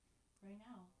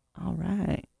All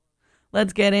right.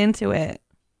 Let's get into it.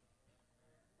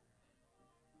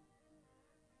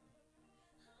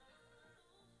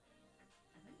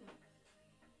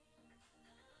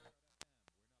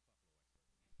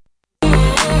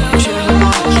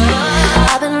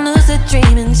 I've been lucid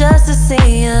dreaming just to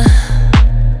see ya.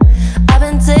 I've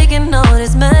been taking all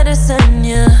this medicine,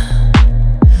 yeah.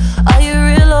 Are you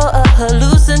real or a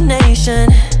hallucination?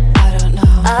 I don't know.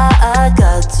 I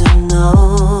got to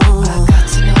know. I got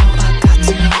to know.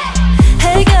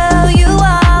 Hey girl, you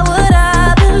are what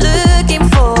I've been looking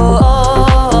for.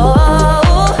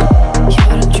 You're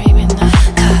what I'm dreaming of.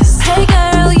 'Cause hey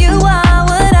girl, you are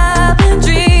what I've been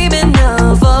dreaming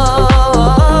of.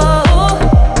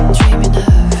 Dreaming of.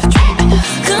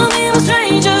 Come here, a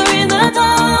stranger in the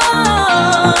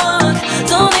dark.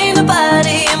 Don't need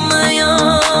nobody in my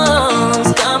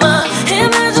arms. Got my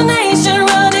imagination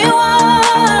running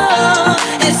wild.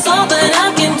 It's something I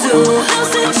can do.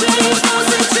 Lucid dreams,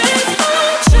 lucid dreams.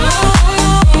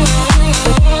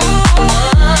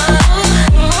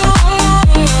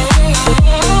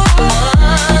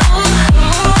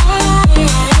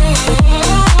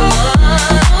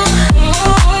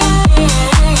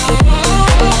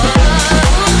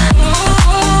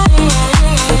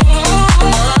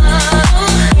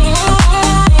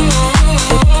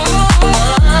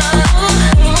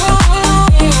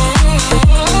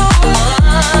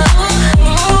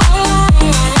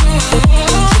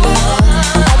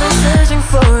 I've been searching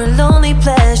for a lonely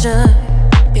pleasure.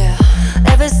 Yeah.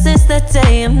 Ever since that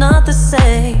day, I'm not the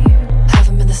same.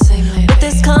 Haven't been the same lately. But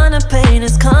this kind of pain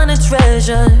is kind of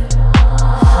treasure.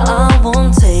 I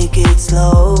won't take it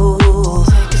slow. Won't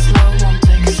take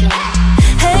it slow.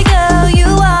 Hey girl, you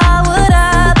are what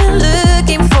I've been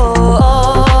looking for.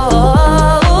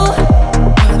 What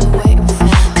I've been waiting for.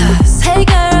 'Cause hey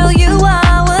girl, you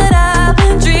are what I've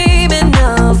been dreaming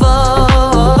of.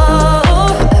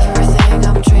 Everything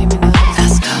I'm dreaming of.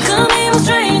 Let's go. Come here, a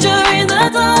stranger in the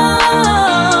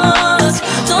dark.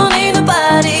 Don't need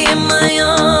nobody in my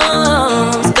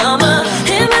arms. Got my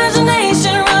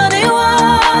imagination running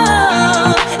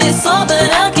wild. It's something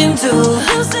I can do.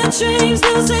 Lucid dreams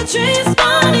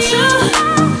about you.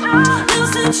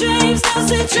 Lucid dreams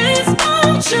about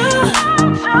you.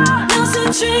 Lucid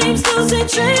dreams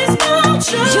about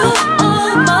you. You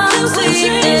are my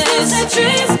weakness. Lucid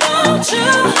dreams about you.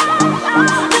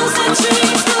 Lucid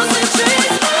dreams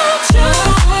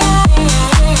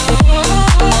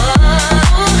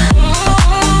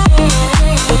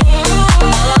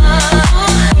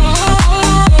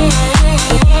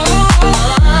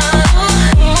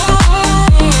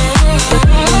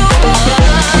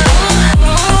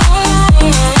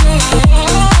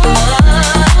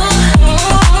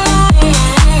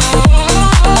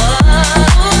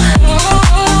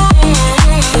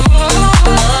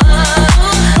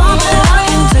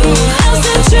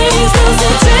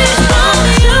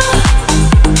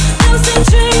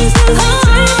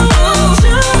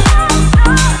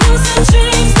you.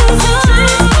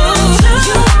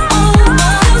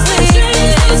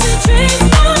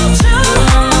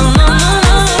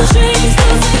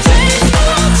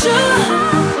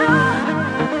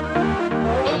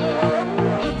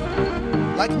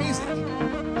 Like music,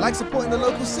 like supporting the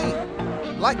local scene,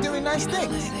 like doing nice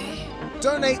things.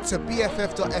 Donate to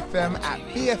BFF.FM at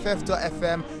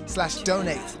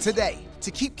BFF.FM/donate today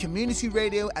to keep community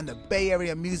radio and the Bay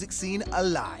Area music scene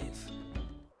alive.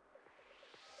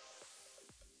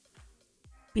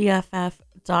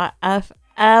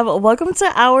 BFF.FM. Welcome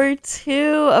to hour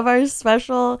 2 of our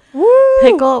special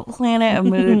Pickle Planet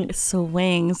Mood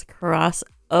Swings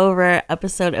crossover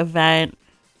episode event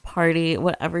party,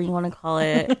 whatever you want to call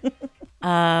it.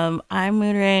 I'm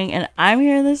Mood Ring, and I'm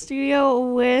here in the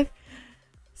studio with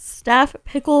Steph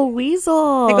Pickle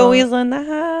Weasel. Pickle Weasel in the house.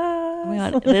 Oh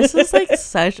my god, this is like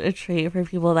such a treat for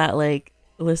people that like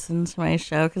listen to my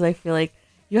show, because I feel like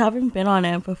you haven't been on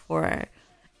it before.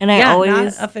 And I always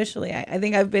not officially. I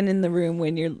think I've been in the room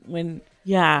when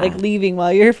yeah, like leaving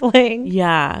while you're playing.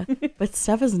 Yeah, but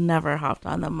Steph has never hopped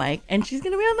on the mic, and she's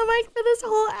gonna be on the mic for this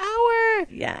whole hour.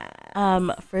 Yeah.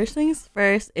 First things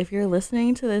first, if you're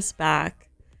listening to this back,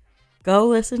 go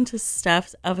listen to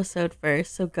Steph's episode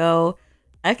first. So go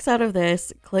X out of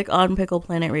this, click on Pickle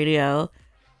Planet Radio,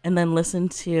 and then listen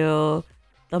to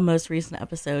the most recent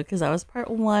episode, because that was part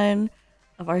 1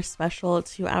 of our special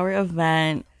 2-hour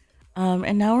event.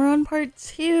 And now we're on part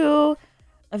 2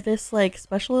 of this like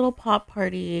special little pop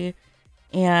party,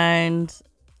 and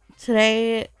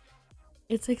today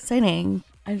it's exciting.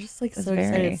 I'm just like so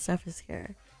excited Steph is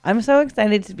here. I'm so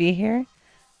excited to be here.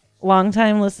 Long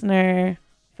time listener,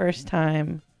 first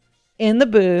time in the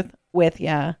booth, with you.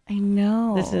 I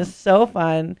know. This is so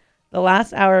fun. The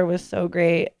last hour was so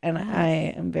great, and Yes. I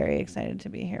am very excited to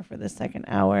be here for the second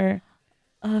hour.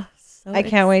 So I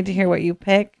can't wait to hear what you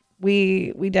pick.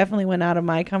 We definitely went out of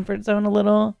my comfort zone a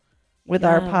little with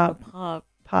our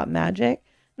pop magic.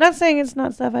 Not saying it's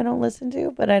not stuff I don't listen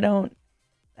to, but I don't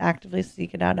actively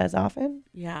seek it out as often.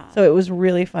 Yeah. So it was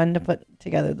really fun to put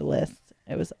together the list.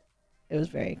 It was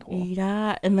very cool.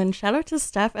 Yeah, and then shout out to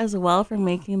Steph as well for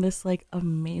making this like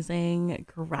amazing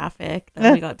graphic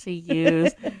that we got to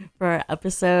use for our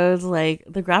episodes. Like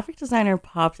the graphic designer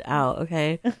popped out,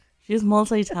 okay? She's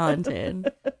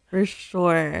multi-talented for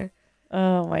sure.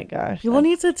 Oh my gosh. People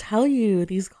need to tell you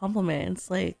these compliments.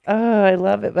 Like, oh, I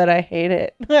love it, but I hate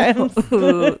it.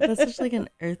 ooh, that's such like an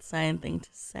earth sign thing to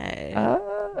say.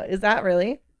 Oh, is that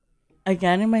really?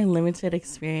 Again, in my limited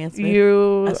experience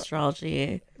with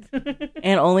astrology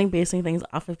and only basing things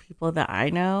off of people that I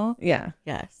know. Yeah.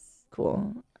 Yes.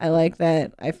 Cool. I like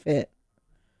that I fit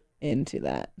into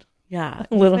that. Yeah.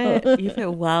 Little. You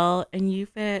fit well and you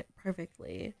fit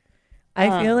perfectly.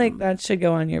 I feel like that should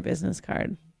go on your business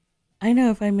card. I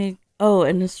know if I make,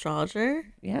 an astrologer.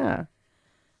 Yeah.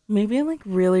 Maybe in like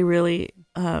really, really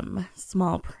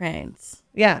small print.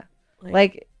 Yeah.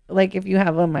 Like if you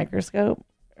have a microscope.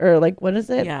 Or like, what is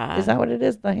it? Yeah. Is that what it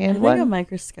is? The hand I think one? a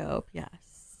microscope. Yes.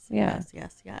 Yeah.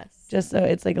 Yes. Just so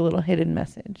it's like a little hidden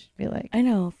message. Be like, I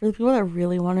know. For the people that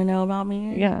really want to know about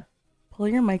me. yeah. Pull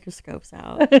your microscopes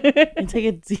out and take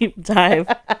a deep dive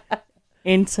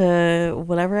into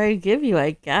whatever I give you,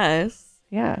 I guess.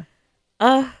 Yeah.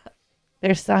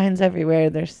 There's signs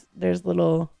everywhere. There's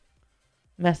little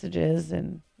messages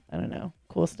and I don't know,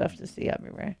 cool stuff to see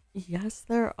everywhere. Yes,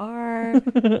 there are.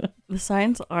 The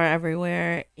signs are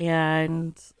everywhere.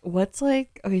 And what's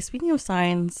like, okay, speaking of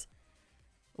signs,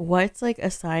 what's like a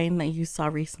sign that you saw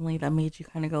recently that made you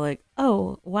kind of go like,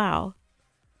 oh, wow.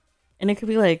 And it could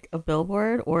be like a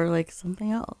billboard or like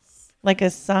something else. Like a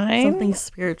sign? Something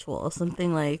spiritual,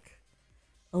 something like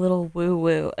a little woo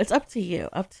woo. It's up to you,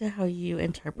 up to how you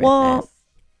interpret this.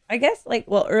 I guess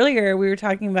earlier we were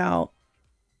talking about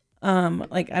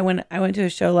I went to a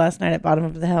show last night at Bottom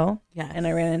of the Hill. Yes. And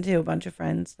I ran into a bunch of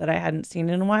friends that I hadn't seen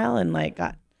in a while and like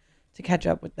got to catch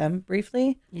up with them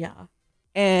briefly. Yeah.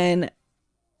 And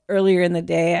earlier in the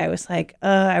day I was like,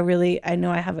 I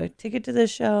know I have a ticket to this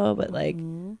show, but like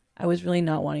I was really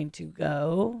not wanting to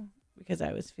go because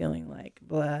I was feeling like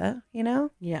blah, you know?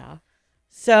 Yeah.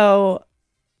 So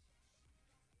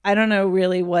I don't know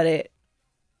really what it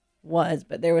was,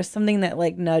 but there was something that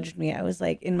like nudged me. I was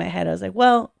like, in my head, I was like,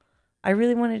 well, I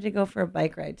really wanted to go for a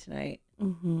bike ride tonight.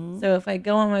 Mm-hmm. So if I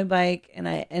go on my bike and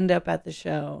I end up at the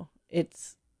show,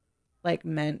 it's like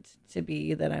meant to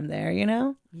be that I'm there, you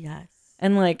know? Yes.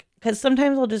 And like, because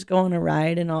sometimes I'll just go on a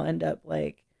ride and I'll end up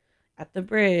like at the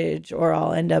bridge or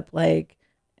I'll end up like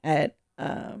at,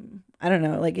 I don't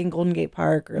know, like in Golden Gate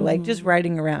Park or like just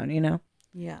riding around, you know?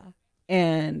 Yeah.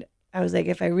 And I was like,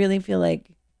 if I really feel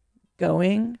like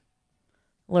going,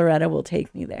 Loretta will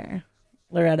take me there.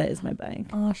 Loretta is my bike.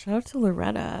 Oh, shout out to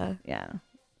Loretta. Yeah.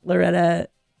 Loretta,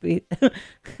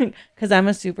 because I'm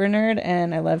a super nerd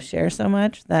and I love Cher so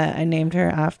much that I named her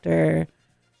after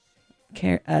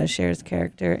Cher's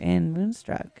character in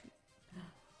Moonstruck.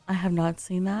 I have not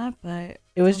seen that, but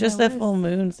It was on just my a list. full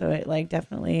moon, so it like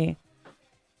definitely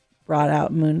brought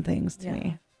out moon things to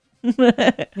me.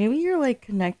 Maybe you're like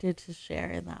connected to Cher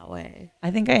in that way.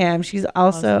 I think I am. She's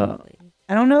also, Possibly.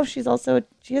 I don't know if she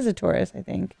is a Taurus, I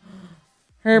think.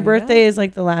 Her There you birthday go. is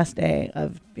like the last day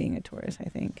of being a Taurus, I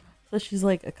think. So she's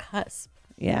like a cusp.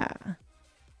 Yeah.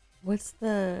 What's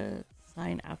the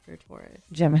sign after Taurus?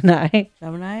 Gemini.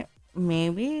 Gemini?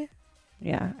 Maybe.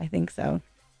 Yeah, I think so.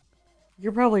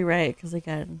 You're probably right, because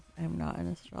again, I'm not an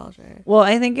astrologer. Well,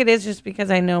 I think it is just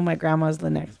because I know my grandma's the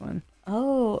next one.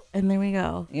 Oh, and there we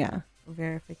go. Yeah.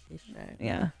 Verification.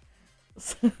 Yeah.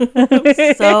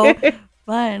 So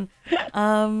fun.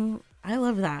 I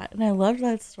love that, and I love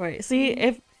that story. See,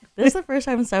 if this is the first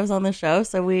time Steph was on the show,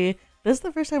 so this is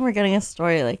the first time we're getting a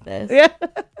story like this. Yeah.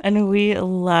 And we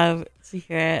love to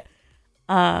hear it.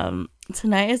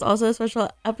 Tonight is also a special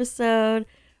episode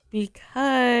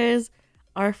because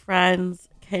our friends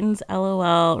Kittens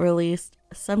LOL released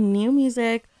some new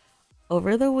music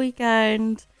over the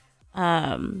weekend.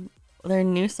 Their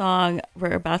new song,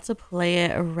 we're about to play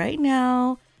it right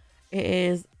now. It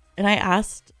is, and I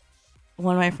asked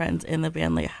one of my friends in the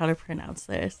band like how to pronounce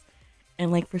this,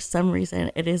 and like for some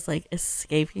reason it is like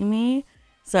escaping me,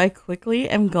 so I quickly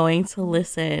am going to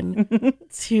listen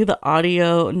to the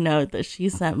audio note that she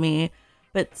sent me.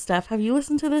 But Steph, have you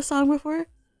listened to this song before?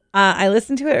 I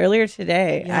listened to it earlier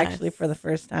today, Yes. actually, for the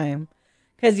first time.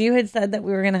 Because you had said that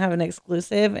we were going to have an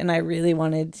exclusive, and I really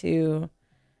wanted to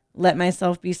let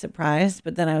myself be surprised.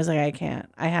 But then I was like, I can't.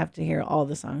 I have to hear all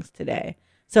the songs today.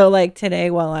 So, like,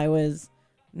 today while I was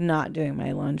not doing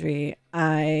my laundry,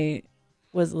 I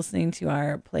was listening to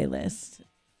our playlist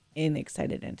in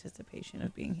excited anticipation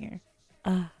of being here.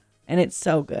 And it's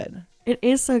so good. It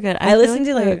is so good. I listened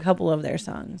to like a couple of their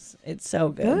songs. It's so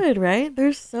good. Good, right?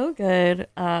 They're so good.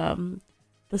 The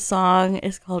song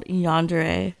is called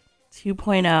Yandere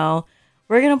 2.0.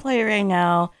 We're going to play it right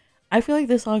now. I feel like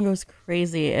this song goes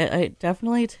crazy. It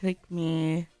definitely took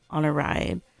me on a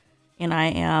ride. And I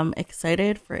am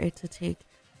excited for it to take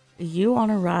you on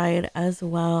a ride as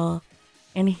well.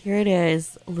 And here it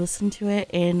is. Listen to it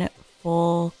in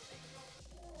full.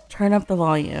 Turn up the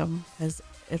volume because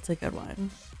it's a good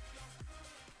one.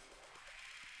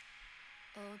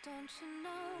 Oh, don't you know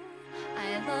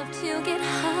I love to get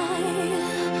high,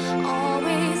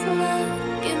 always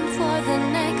looking for the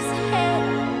next hit.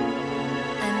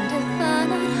 And if I'm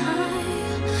not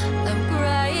high, I'm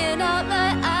crying out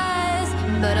my eyes,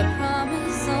 but I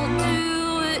promise I'll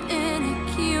do it in a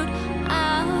cute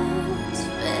outfit.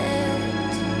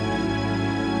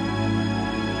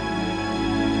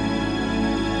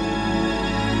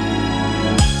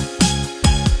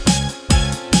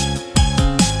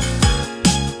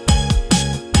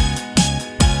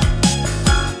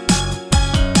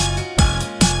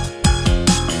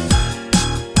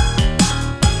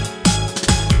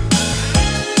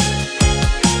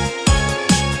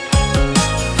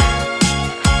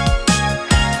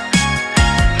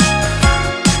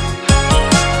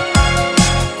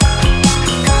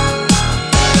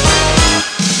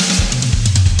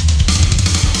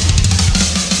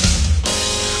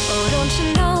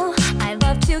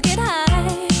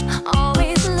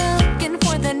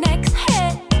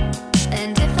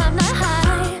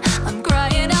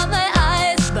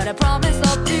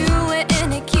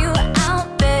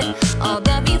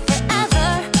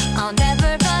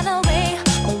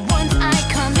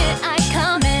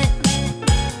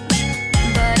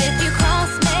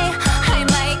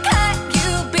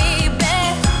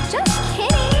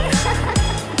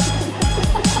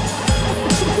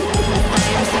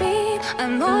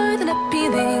 I'm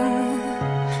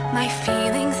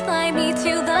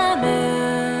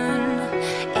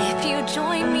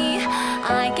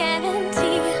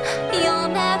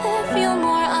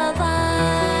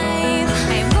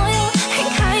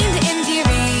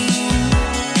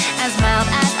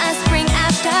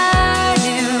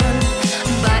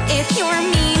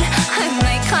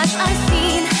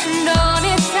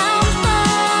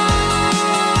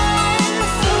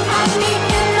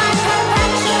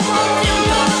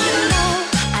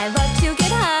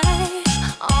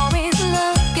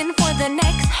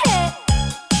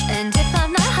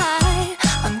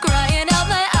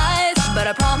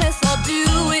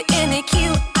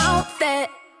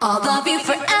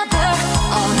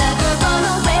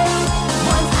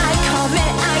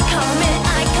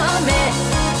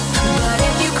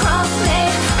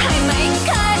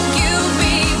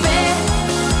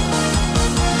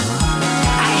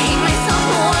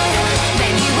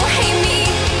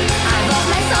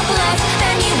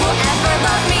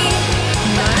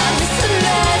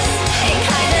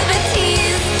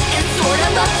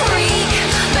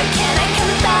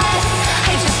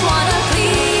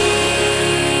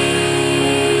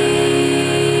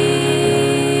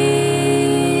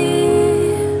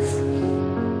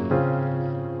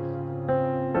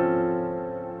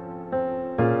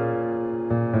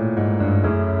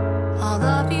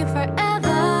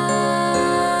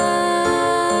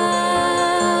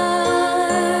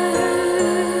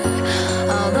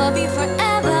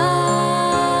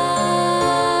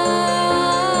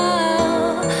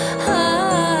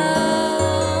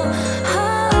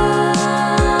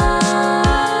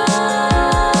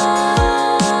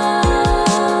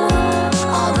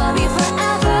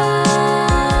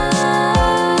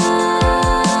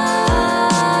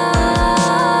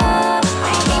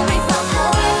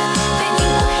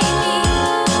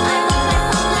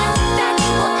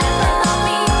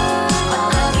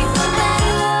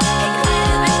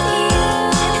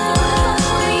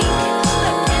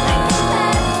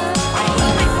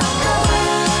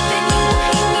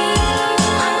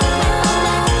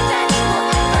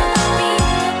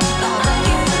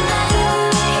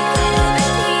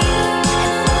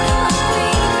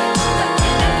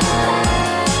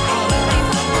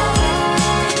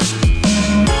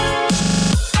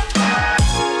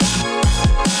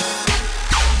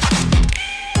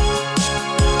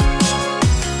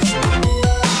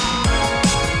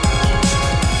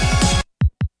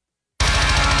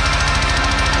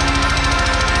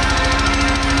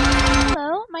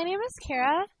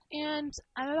and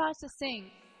I'm about to sing.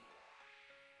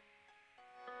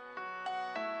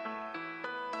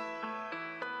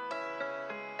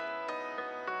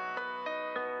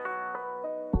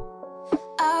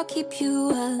 I'll keep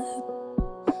you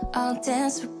up, I'll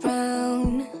dance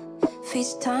around,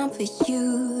 FaceTime for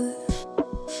you.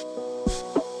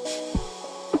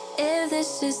 If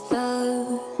this is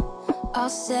love, I'll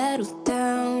settle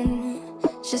down,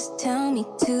 just tell me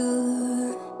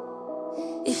to.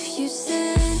 If you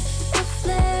send a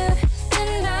flare,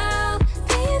 then I'll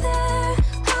be there.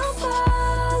 I'll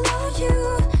follow you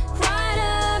right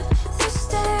up the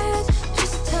stairs.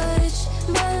 Just touch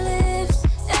my lips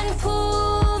and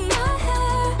pull my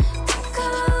hair to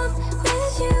come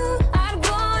with you. I'd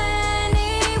go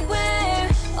anywhere.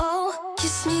 Oh,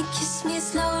 kiss me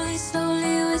slowly,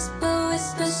 slowly, whisper,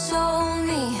 whisper, show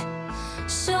me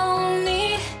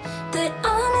that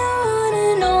I'm the one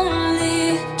and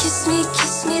only. Kiss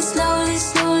me slowly,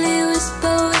 slowly,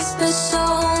 whisper, whisper,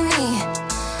 show me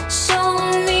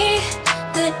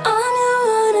that I'm the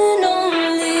one and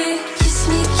only. Kiss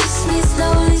me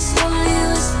slowly, slowly,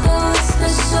 whisper,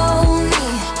 whisper, show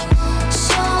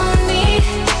me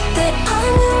that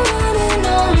I'm the one and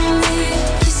only.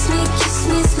 Kiss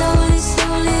me slowly,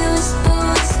 slowly, whisper,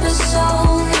 whisper, show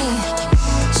me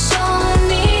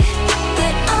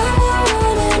that I'm the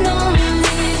one and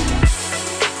only.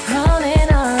 Running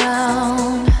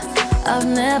around, I've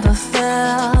never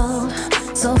felt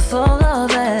so full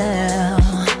of air.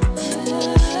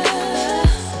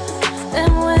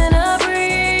 And when I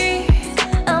breathe,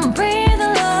 I'm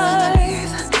breathing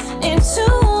life into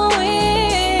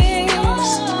wings.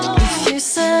 If you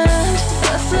send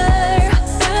a flare,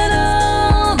 then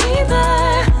I'll be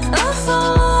there. I'll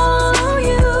follow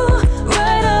you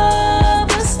right up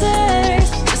the stairs.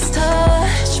 Just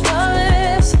touch my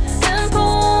lips and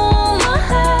pull my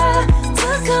hair to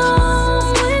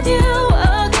come with you.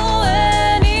 I'll go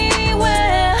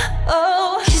anywhere.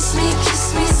 Oh, kiss me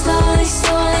slowly,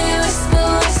 slowly, whisper,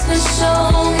 whisper,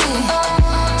 show me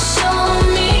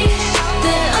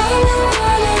that I'm the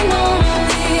one and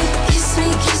only. Kiss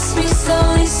me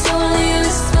slowly, slowly,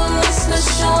 whisper, whisper,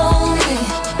 show me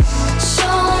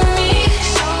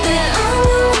that I'm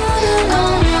the one and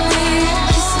only.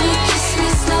 Kiss me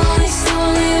slowly,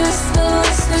 slowly, whisper,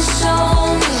 whisper,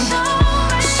 show me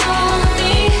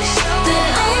that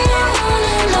I'm the one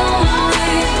and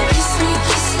only. Kiss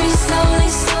me slowly,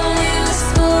 slowly,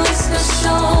 whisper, whisper,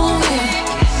 show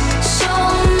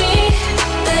me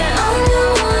that I'm the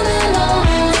one and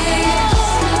only.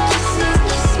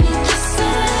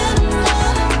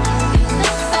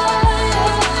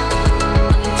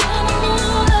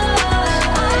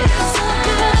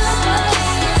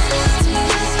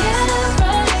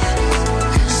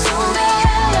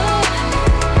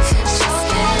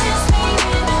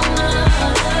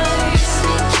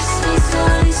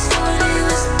 Slowly, slowly,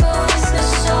 whisper, whisper,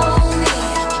 show me.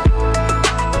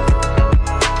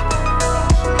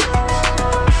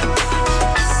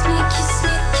 Kiss me, kiss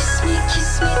me, kiss me,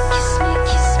 kiss me,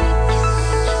 kiss me.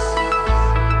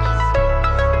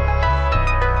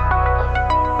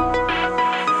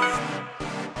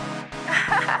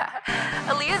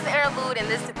 Aaliyah's interlude in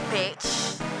this bitch.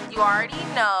 You already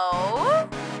know.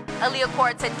 Aaliyah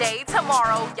core today,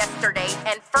 tomorrow, yesterday,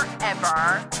 and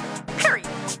forever. Period.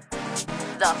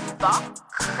 The fuck?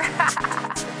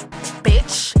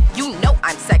 Bitch, you know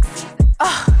I'm sexy.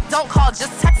 Don't call,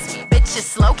 just text me. Bitches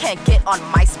slow, can't get on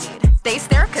my speed. They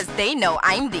stare cause they know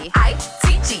I'm the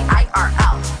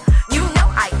ITGIRL. You know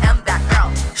I am that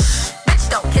girl. Shh, bitch,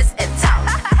 don't kiss and tell.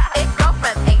 It go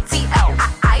from ATL.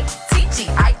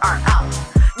 ITGIRL.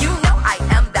 You know I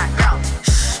am that girl.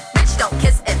 Shh, bitch, don't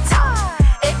kiss and tell.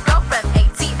 It go from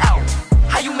ATL.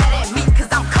 How you mad at me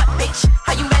cause I'm cut, bitch?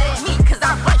 How you mad at me cause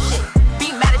I run shit?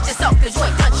 Be mad at yourself cause you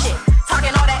ain't done shit.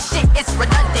 Talking all that shit, it's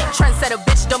redundant. Trendsetter,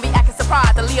 bitch, don't be acting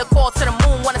surprised. Aaliyah called to the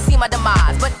moon, wanna see my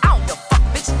demise. But I don't give a fuck,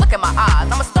 bitch, look at my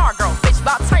eyes. I'm a star girl, bitch,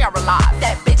 about time y'all realize.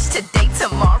 That bitch today,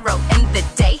 tomorrow, and the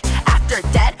day after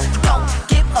that. Don't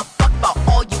give a fuck about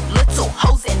all you little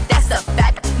hoes, and that's a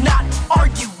fact. Not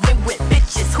arguing with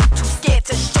bitches who too scared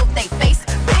to show they face.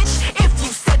 Bitch, if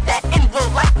you said that in real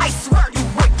life, I swear you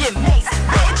would get maced,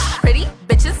 bitch. Pretty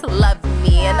bitches love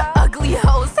me, and ugly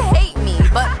hoes hate me.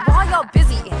 But while y'all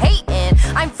busy hating,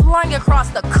 I'm flying across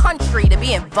the country to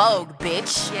be in Vogue,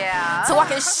 bitch. Yeah. To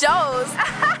walk in shows,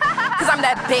 cause I'm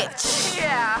that bitch.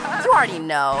 Yeah. You already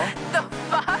know. The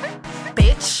fuck?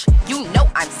 Bitch, you know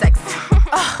I'm sexy.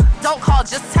 Don't call,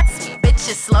 just text me.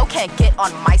 Bitches slow, can't get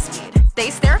on my speed. They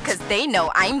stare cause they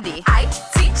know I'm the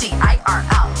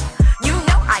ITGIRL. You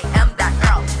know I am that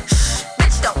girl. Shh,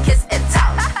 bitch, don't kiss and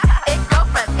tell. It go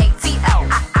from ATL.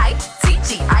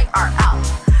 ITGIRL.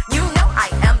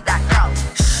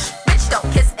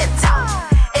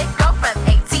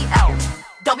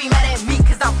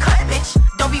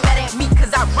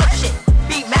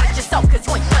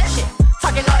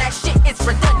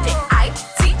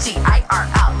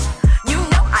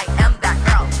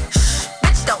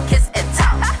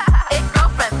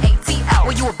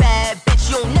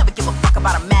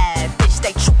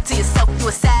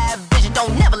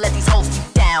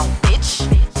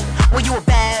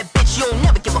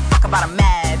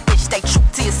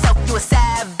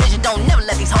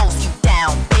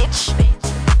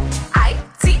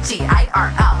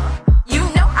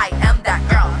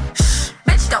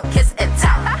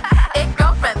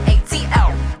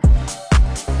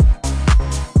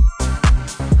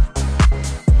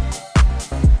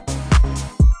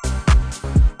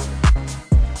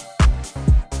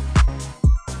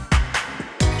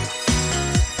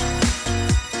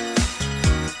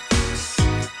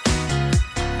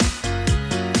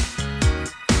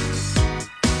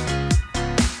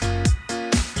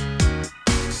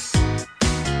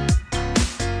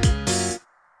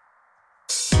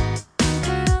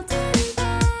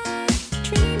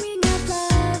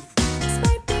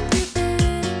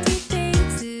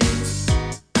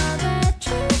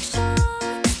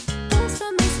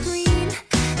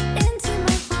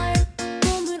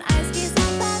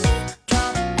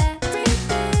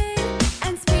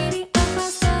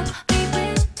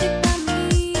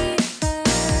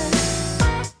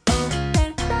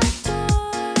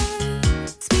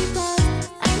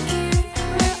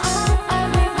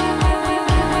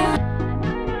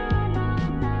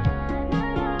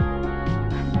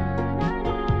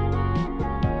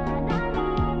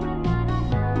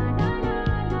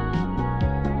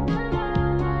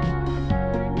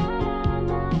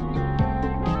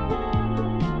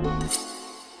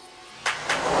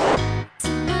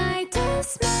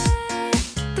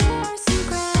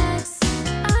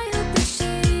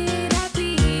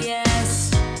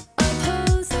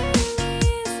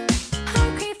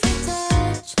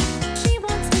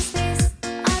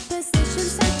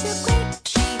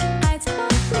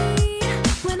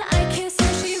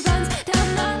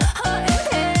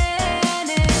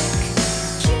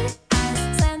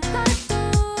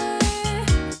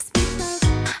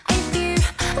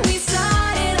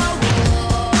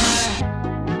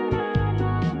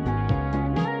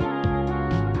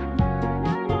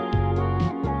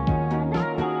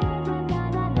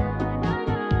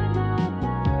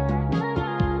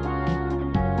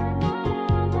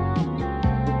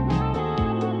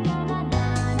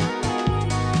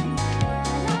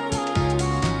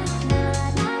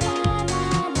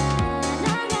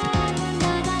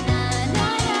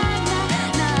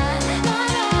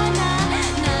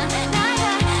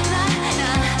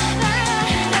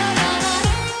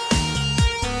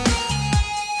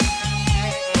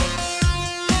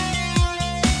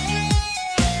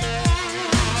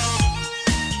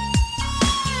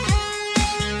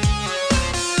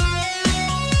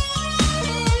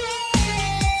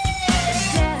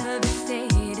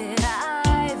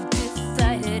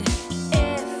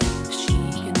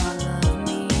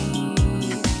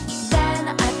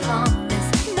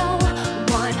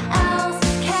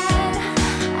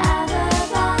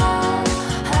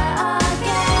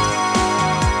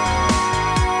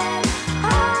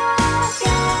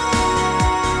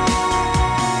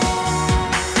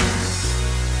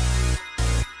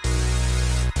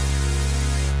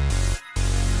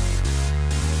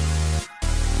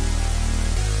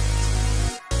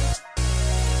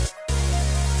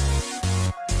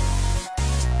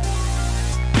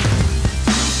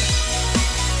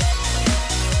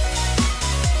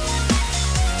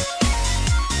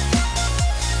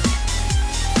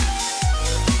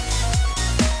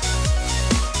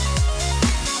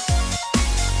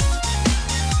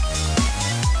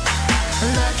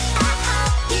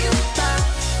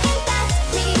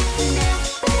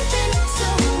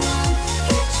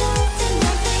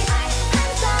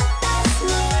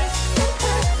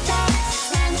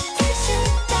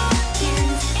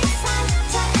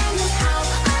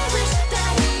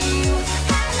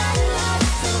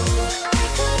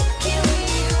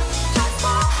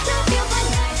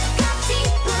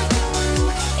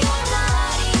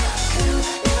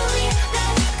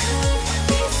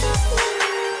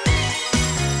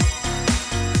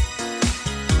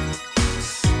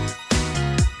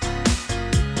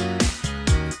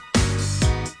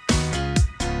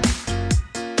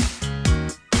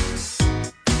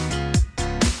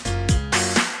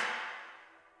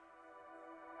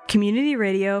 Community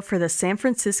radio for the San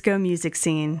Francisco music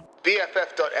scene.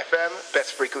 BFF.FM,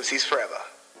 best frequencies forever.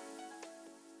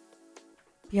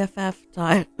 BFF.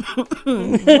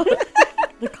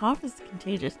 The cough is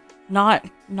contagious. Not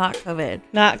COVID.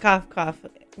 Not cough.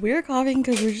 We're coughing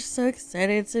because we're just so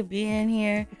excited to be in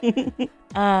here.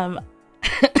 I'm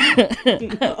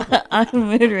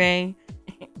Mood Ring,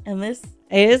 and this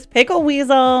is Pickle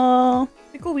Weasel.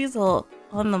 Pickle Weasel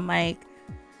on the mic.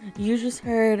 You just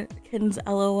heard Kittens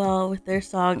LOL with their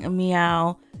song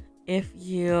Meow. If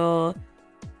you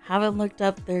haven't looked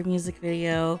up their music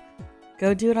video,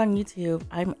 go do it on YouTube.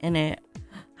 I'm in it.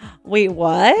 Wait,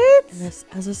 what? This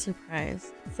as a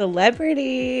surprise.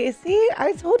 Celebrity. See,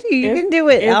 I told you can do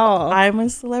it all. I'm a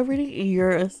celebrity,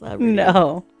 you're a celebrity.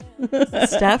 No.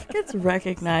 Steph gets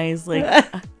recognized like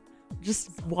just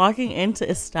walking into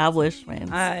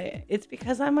establishments. It's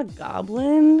because I'm a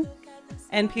goblin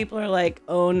and people are like,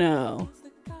 oh no,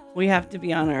 we have to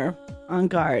be on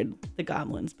guard. The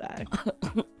goblin's back.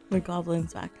 The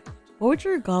goblin's back. What would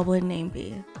your goblin name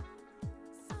be?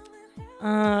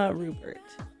 Rupert.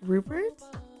 Rupert?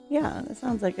 Yeah, that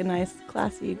sounds like a nice,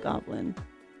 classy goblin.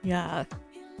 Yeah.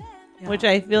 Which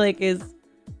I feel like is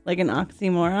like an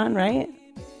oxymoron, right?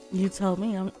 You tell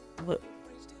me.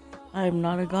 I'm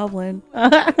not a goblin.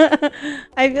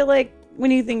 I feel like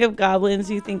when you think of goblins,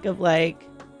 you think of like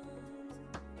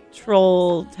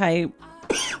troll type,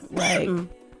 like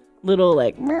little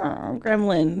like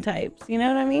gremlin types. You know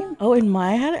what I mean? Oh, in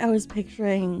my head, I was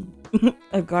picturing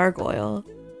a gargoyle.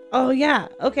 Oh yeah.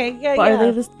 Okay. Yeah. But yeah.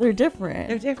 are they? They're different.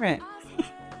 They're different.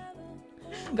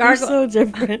 They're so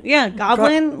different. Yeah.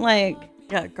 Goblin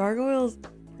gargoyles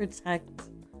protect.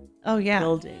 Oh yeah.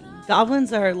 Buildings.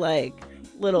 Goblins are like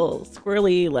little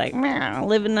squirrely, like meow,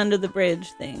 living under the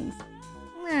bridge things.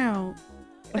 Meow.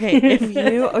 Okay,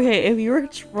 if you were a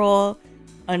troll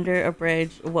under a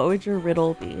bridge, what would your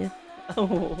riddle be?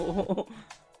 Oh.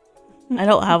 I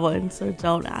don't have one, so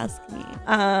don't ask me.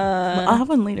 I'll have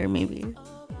one later, maybe.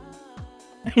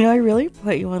 I know I really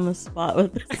put you on the spot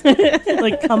with this.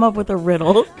 Like, come up with a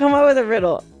riddle. Come up with a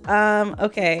riddle.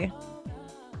 Okay.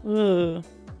 Ooh.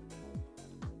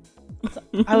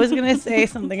 I was gonna say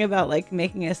something about like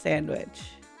making a sandwich.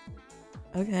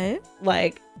 Okay.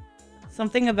 Like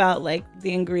something about like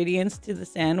the ingredients to the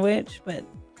sandwich, but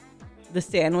the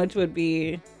sandwich would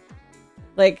be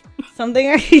like something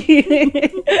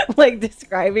like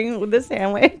describing the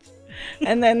sandwich,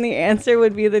 and then the answer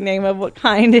would be the name of what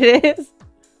kind it is.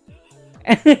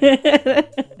 And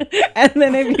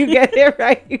then if you get it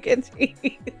right, you get to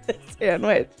eat the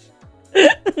sandwich.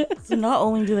 So not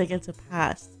only do they get to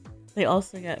pass, they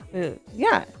also get food.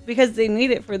 Yeah, because they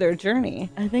need it for their journey.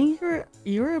 I think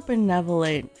you're a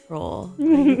benevolent troll.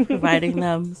 You're providing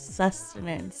them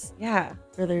sustenance. Yeah,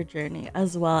 for their journey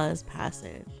as well as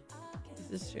passage.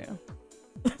 This is true.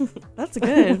 That's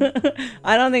good.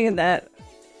 I don't think that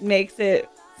makes it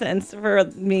sense for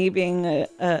me being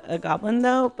a goblin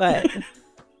though, but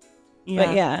yeah.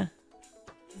 But yeah.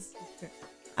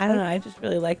 I don't know. I just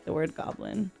really like the word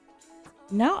goblin.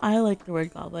 Now I like the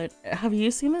word goblin. Have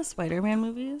you seen the Spider-Man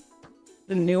movies?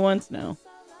 The new ones? No.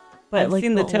 But I've like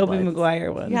seen the Tobey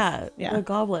Maguire ones. Yeah. The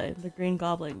goblin. The green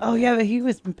goblin. Oh yeah, but he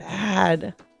was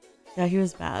bad. Yeah, he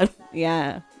was bad.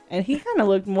 Yeah. And he kind of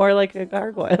looked more like a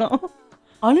gargoyle.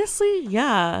 Honestly,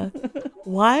 yeah.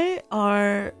 Why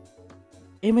are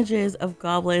images of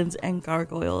goblins and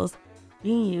gargoyles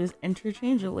being used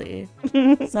interchangeably?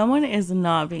 Someone is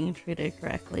not being treated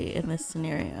correctly in this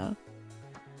scenario.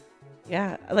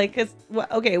 Yeah, like,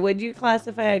 okay, would you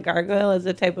classify a gargoyle as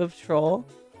a type of troll?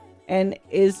 And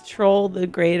is troll the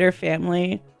greater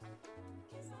family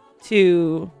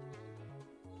to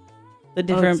the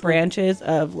different branches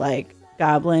of, like,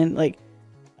 goblin? Like,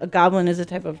 a goblin is a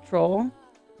type of troll.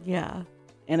 Yeah.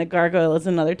 And a gargoyle is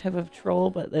another type of troll,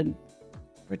 but then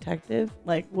protective.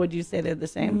 Like, would you say they're the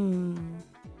same?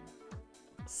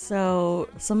 So,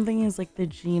 something is, like, the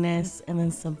genus, and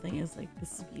then something is, like, the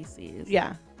species.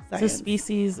 Yeah. Science. So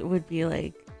species would be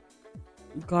like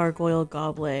gargoyle,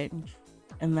 goblin,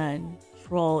 and then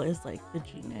troll is like the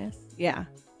genus. Yeah.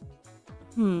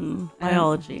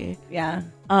 Biology. Yeah.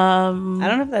 I don't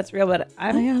know if that's real, but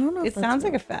I don't know. It sounds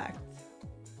like a fact.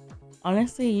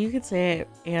 Honestly, you could say it,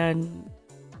 and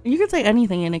you could say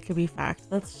anything, and it could be fact.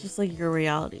 That's just like your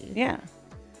reality. Yeah.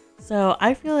 So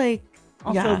I feel like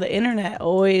also the internet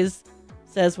always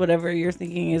says whatever you're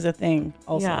thinking is a thing.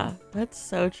 Also, yeah, that's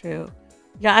so true.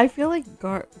 Yeah, I feel like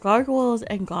gargoyles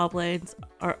and goblins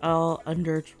are all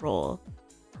under troll,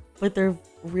 but they're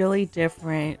really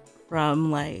different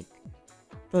from like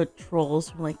the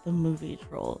trolls from like the movie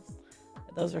Trolls.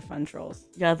 Those are fun trolls.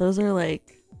 Yeah, those are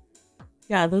like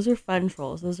Yeah, those are fun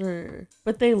trolls.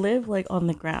 But they live like on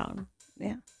the ground.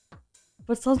 Yeah.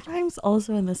 But sometimes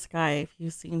also in the sky if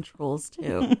you've seen trolls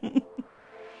too.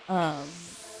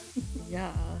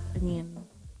 Yeah, I mean,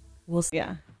 we'll see.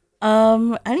 Yeah.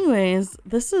 Anyways,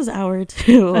 this is hour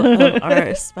 2 of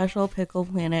our special Pickle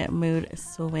Planet Mood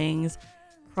Swings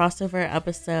crossover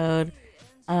episode.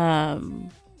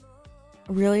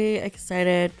 Really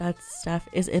excited that Steph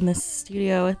is in the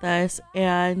studio with us,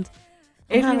 and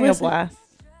I'm having a blast.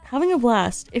 Having a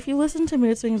blast. If you listened to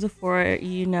Mood Swings before,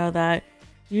 you know that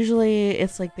usually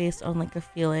it's like based on like a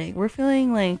feeling.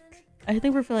 I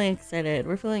think we're feeling excited.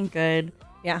 We're feeling good.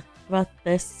 Yeah. About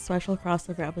this special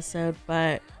crossover episode,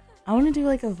 but I want to do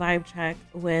like a vibe check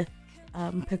with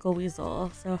Pickle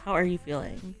Weasel. So how are you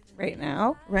feeling right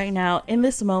now? Right now, in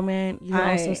this moment, you would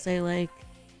also say like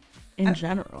in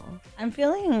general. I'm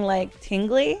feeling like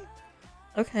tingly.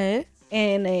 Okay.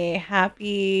 In a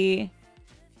happy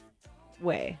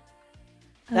way.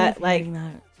 That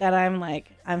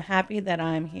I'm happy that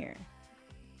I'm here,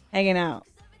 hanging out.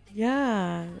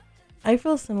 Yeah. I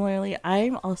feel similarly.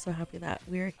 I'm also happy that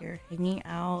we're here hanging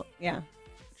out. Yeah.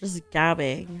 Just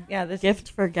gabbing. Yeah.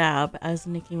 Gift for gab, as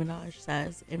Nicki Minaj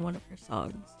says in one of her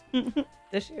songs.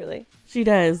 Does she really? She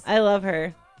does. I love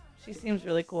her. She seems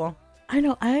really cool. I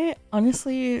know. I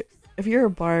honestly, if you're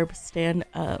a Barb, stand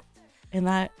up. And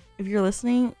that, if you're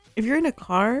listening, if you're in a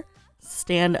car,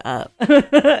 stand up.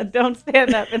 Don't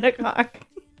stand up in a car.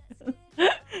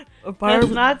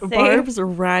 Barbs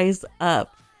rise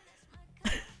up.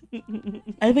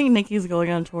 I think Nikki's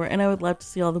going on tour, and I would love to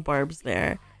see all the Barbs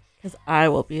there, because I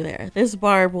will be there. This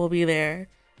Barb will be there.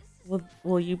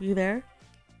 Will you be there?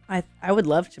 I would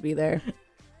love to be there.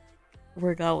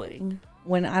 We're going.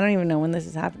 When I don't even know when this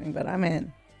is happening, but I'm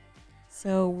in.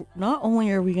 So not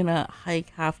only are we gonna hike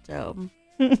Half Dome,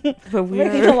 but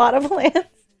we're making a lot of plans.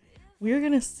 We're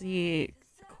gonna see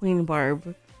Queen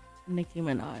Barb, Nicki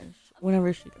Minaj,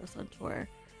 whenever she goes on tour.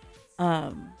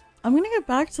 I'm going to get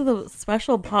back to the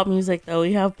special pop music that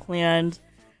we have planned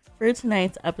for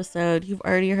tonight's episode. You've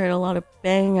already heard a lot of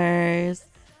bangers.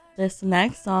 This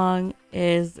next song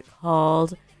is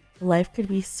called Life Could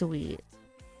Be Sweet.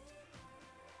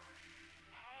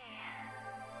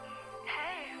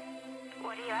 Hey,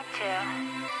 what are you up to?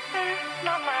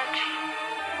 Not much.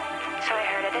 So I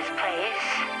heard of this place,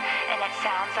 and it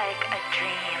sounds like a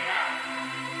dream.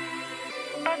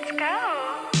 Let's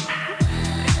go.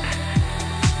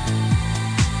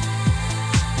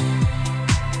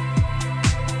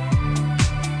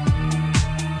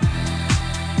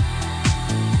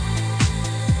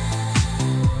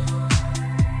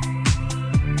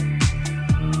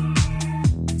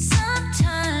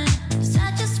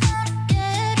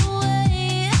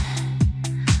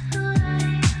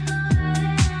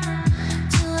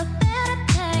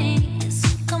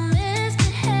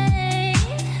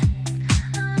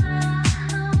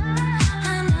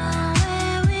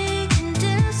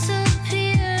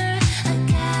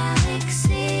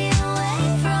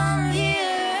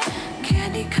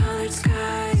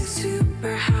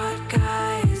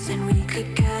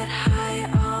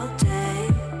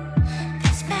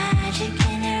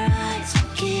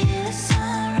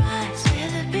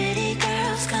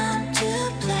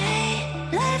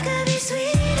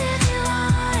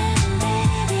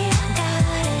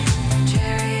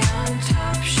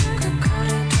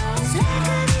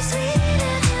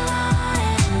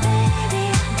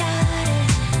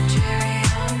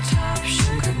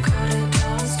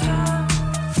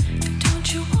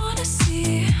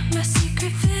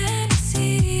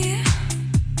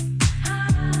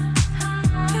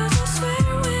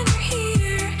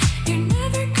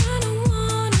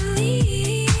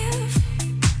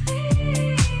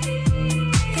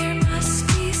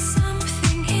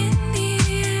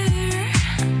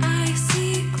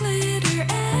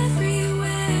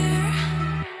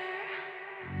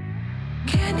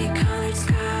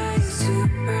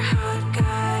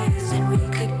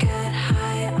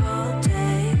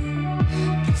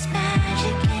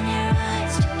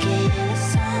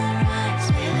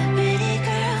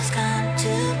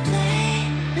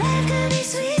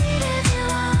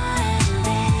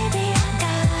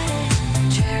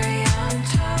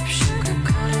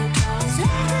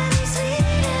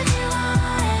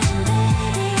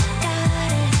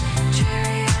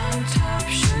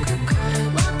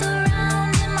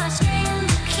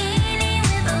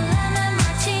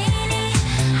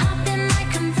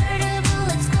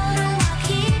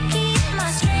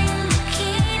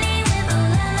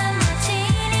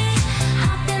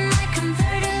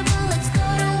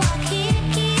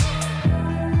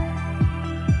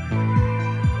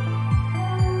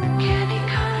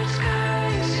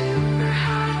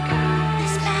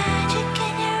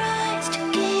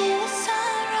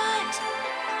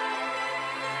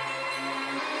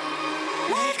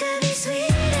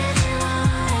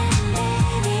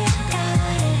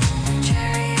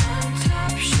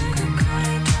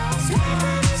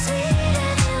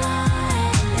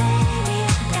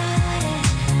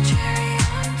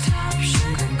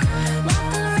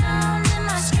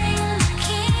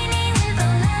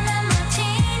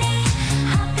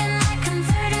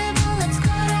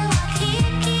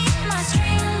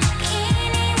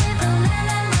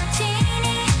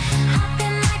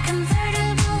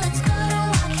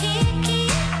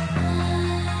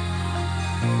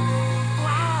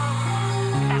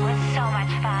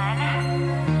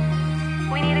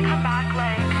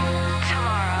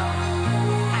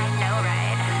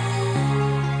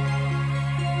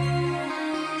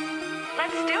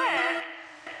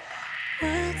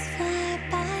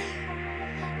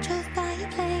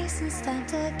 and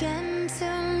start again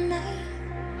tonight.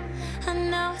 I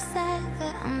know I said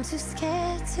that I'm too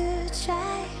scared to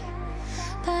try,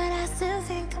 but I still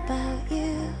think about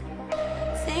you,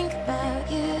 think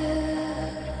about you.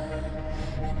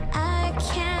 I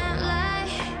can't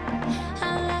lie,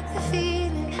 I like the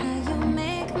feeling how you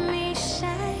make me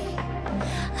shine.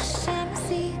 I'll share my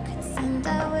secrets and I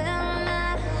will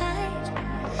not hide.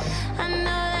 I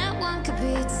know that one could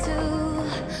be two,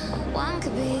 one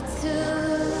could be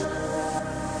two.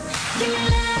 Give me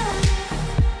love,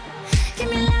 give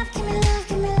me love, give me love,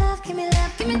 give me love, give me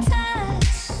love, give me touch.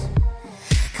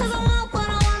 'Cause I want what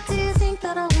I want, do you think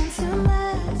that I want too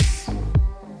much?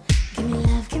 Give me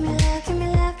love, give me love, give me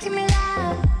love, give me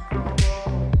love.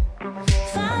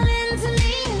 Fall into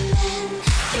me and then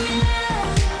give me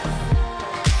love.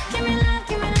 Give me love,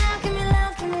 give me love, give me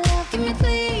love, give me love, give me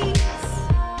please.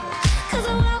 'Cause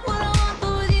I want what I want,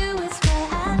 but with you it's what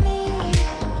I need.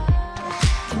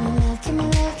 Give me love, give me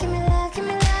love, give me love, give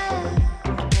me love.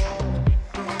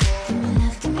 Give me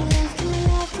love, give me love, give me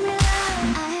love, give me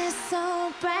love. Eyes so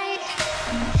bright,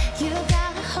 you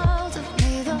got a hold of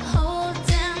me the whole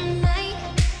damn night.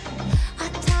 I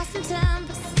toss and turn,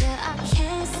 but still I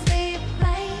can't sleep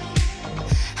right.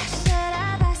 I should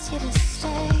have asked you to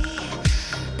stay,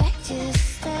 begged you to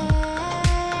stay.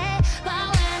 But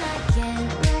when I get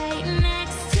right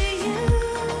next to you,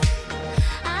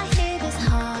 I hear this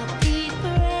heartbeat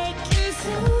breaking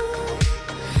too.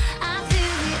 I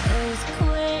feel the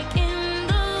earthquake in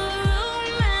the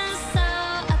room, and so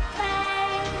I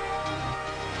pray.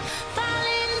 Fall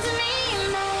into me and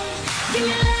then give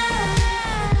me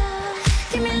love,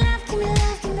 give me love, give me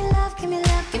love, give me love, give me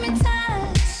love, give me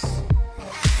touch.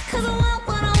 'Cause I want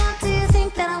what I want, do you think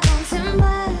that I want too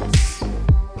much?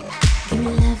 Give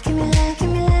me love, give me love,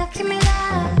 give me love, give me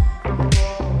love.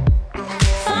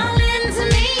 Fall into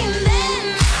me and then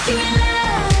give me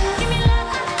love, give me love,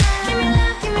 give me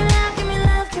love, give me love, give me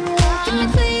love, give me love, give me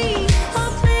please, oh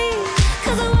please.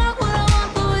 'Cause I want what I want,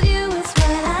 but with you it's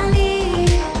what I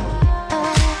need.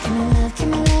 Oh, give me love, give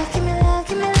me love, give me love,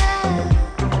 give me love.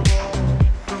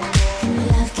 Give me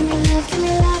love, give me love, give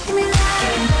me love, give me love.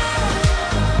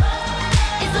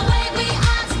 It's the way we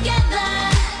are together.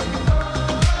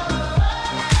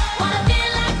 Wanna feel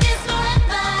like this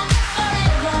forever,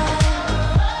 forever.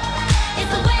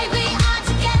 It's the way we are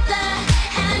together,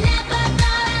 and I never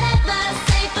thought I'd ever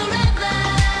say forever.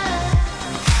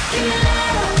 Give me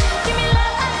love, give me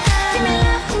love, give me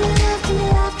love, give me love, give me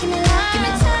love, give me love, give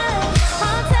me touch,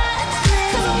 oh touch me.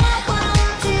 'Cause I want what I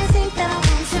want, do you think that I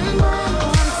want too much,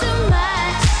 want too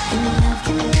much? Give me love,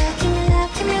 give me love, give me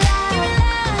love, give me love, give me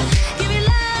love, give me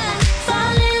love.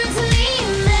 Fall into me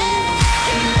and then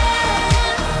give me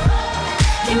love.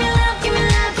 Give me love, give me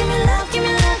love, give me love, give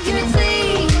me love, give me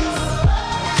please.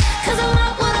 'Cause I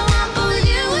want what I want, but with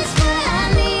you it's what I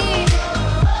need.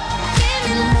 Give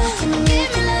me love, give me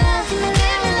love, give me love, give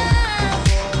me love.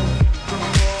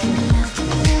 Give me love, give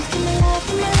me love, give me love,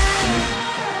 give me love.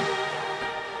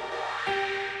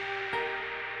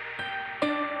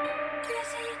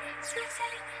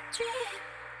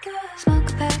 Smoke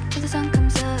a pack till the sun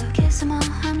comes up. Kiss them all,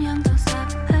 I'm young, don't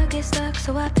stop. I get stuck,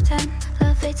 so I pretend.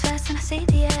 Love fades fast and I see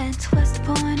the end. So what's the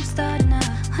point of starting up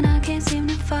when I can't seem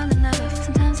to fall in love?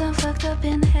 Sometimes I'm fucked up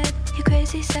in the head. Your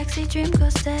crazy, sexy dream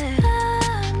goes dead.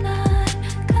 I'm not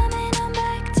coming on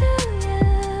back to you.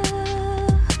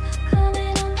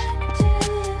 Coming on back to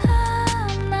you.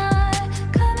 I'm not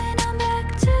coming on back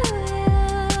to you.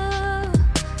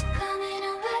 Coming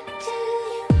on back to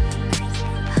you.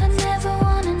 I never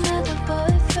want another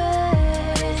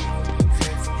boyfriend.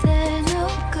 They're no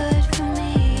good for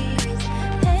me.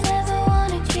 They never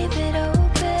wanna keep it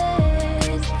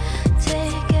open.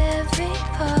 Take every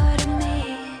part of me.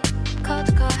 Called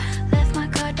the car, left my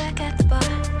card back at the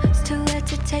bar. It's too late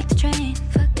to take the train.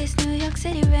 Fuck this New York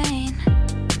City rain.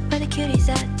 Where the cuties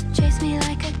at? Chase me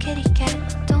like a kitty cat.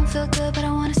 Don't feel good, but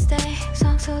I wanna stay.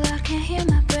 Song so loud, can't hear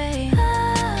my brain.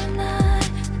 I'm not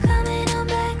coming on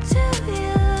back to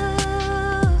you.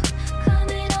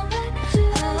 Coming on back to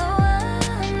you. Oh,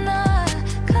 I'm not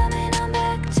coming on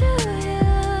back to you.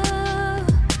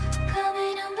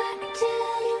 Coming on back to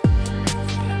you.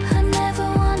 I never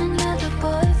want another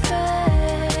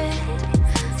boyfriend.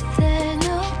 They're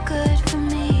no good for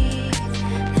me.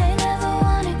 They never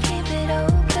wanna keep it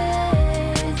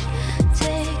open.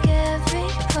 Take every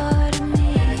part of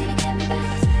me.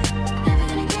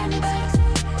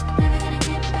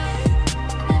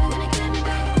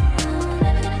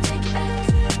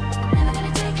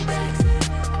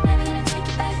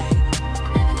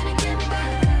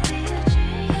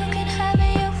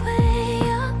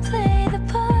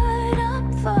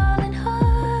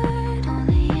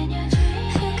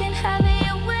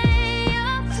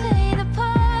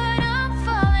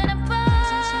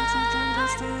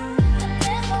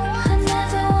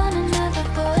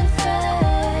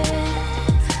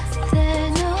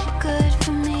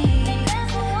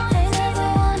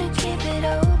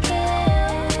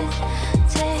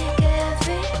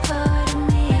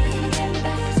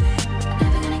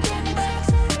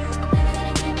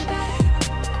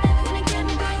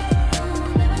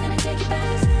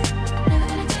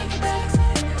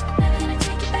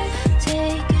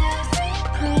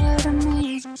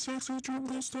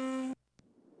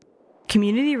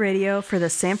 Community radio for the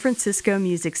San Francisco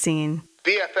music scene.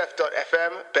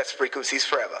 BFF.FM, best frequencies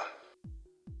forever.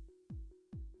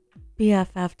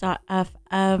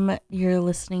 BFF.FM, you're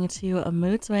listening to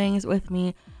Mood Swings with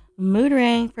me, Mood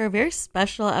Ring, for a very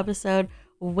special episode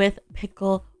with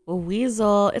Pickle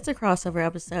Weasel. It's a crossover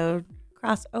episode.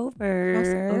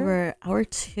 Crossover. Hour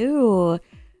 2.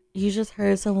 You just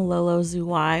heard some Lolo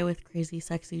Zuwai with Crazy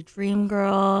Sexy Dream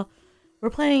Girl. We're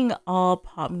playing all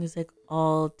pop music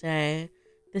all day.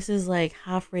 This is like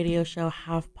half radio show,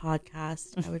 half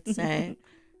podcast, I would say,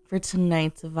 for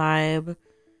tonight's vibe.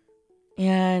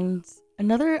 And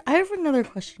I have another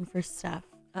question for Steph.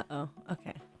 Uh-oh.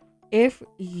 Okay. If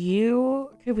you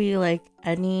could be like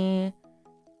any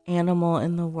animal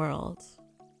in the world,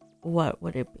 what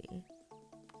would it be?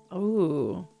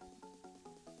 Ooh.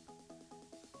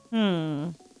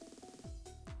 A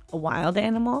wild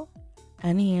animal?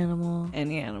 Any animal.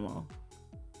 Any animal.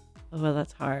 Oh, well,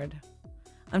 that's hard.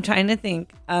 I'm trying to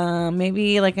think.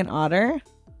 Maybe like an otter.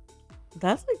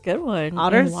 That's a good one.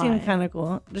 Otters seem kind of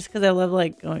cool, just because I love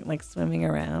like going like swimming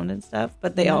around and stuff.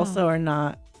 But they also are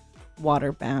not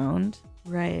water bound.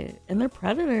 Right, and they're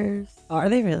predators. Are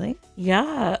they really?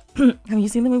 Yeah. Have you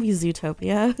seen the movie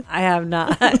Zootopia? I have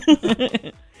not.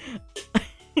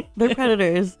 They're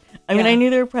predators. I mean, I knew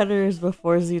they were predators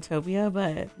before Zootopia,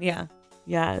 but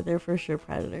yeah, they're for sure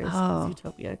predators. Oh.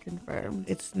 Zootopia confirmed.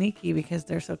 It's sneaky because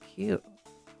they're so cute.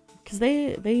 Because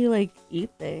they like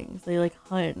eat things. They like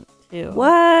hunt too.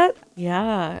 What?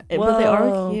 Yeah, but they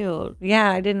are cute. Yeah,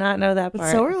 I did not know that But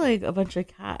part. so are like a bunch of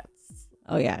cats.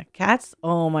 Oh yeah, cats.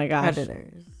 Oh my gosh,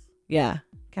 Predators. Yeah,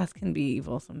 cats can be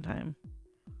evil sometimes.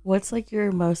 What's like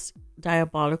your most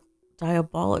diabolical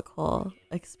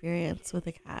experience with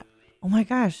a cat? Oh my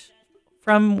gosh,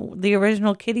 from the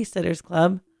original Kitty Sitters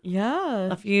Club. Yeah,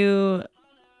 a few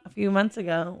months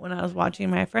ago when I was watching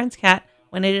my friend's cat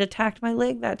when it attacked my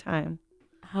leg that time.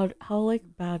 How like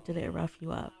bad did it rough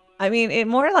you up? I mean, it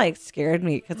more like scared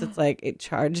me because it's like it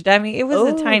charged at me. It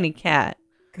was a tiny cat.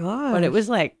 God, but it was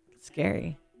like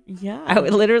scary. Yeah, I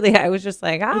was just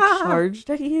like, It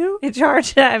charged at you? It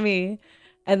charged at me.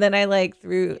 And then I like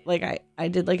threw, like I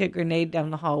did like a grenade down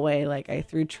the hallway. Like I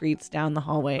threw treats down the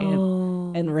hallway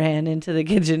and ran into the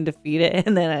kitchen to feed it.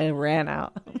 And then I ran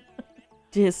out.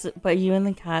 But you and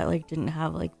the cat like didn't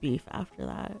have like beef after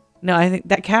that. No, I think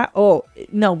that cat,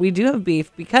 no, we do have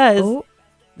beef because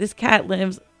this cat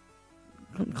lives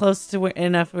close to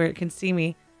enough where it can see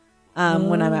me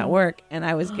when I'm at work. And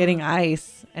I was getting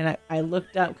ice and I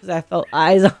looked up because I felt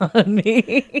eyes on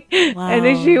me. Wow, and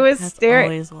then she was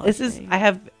staring. Watching. I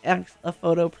have a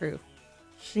photo proof.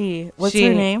 What's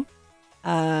her name?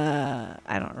 I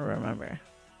don't remember.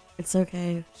 It's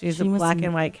okay. She's a black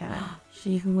and white cat.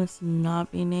 She who must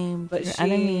not be named. But your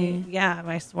enemy. Yeah,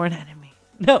 my sworn enemy.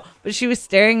 No, but she was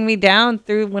staring me down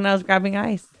through when I was grabbing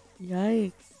ice.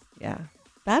 Yikes. Yeah.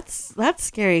 That's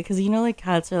scary because you know like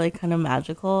cats are like kind of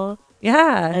magical.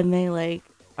 Yeah. And they like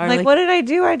are like what did I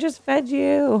do? I just fed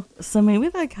you. So maybe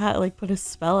that cat like put a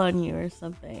spell on you or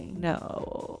something.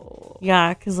 No.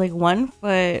 Yeah, because like one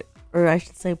foot, or I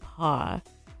should say paw,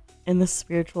 in the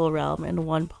spiritual realm and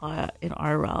one paw in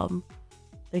our realm,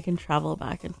 they can travel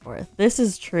back and forth. This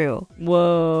is true.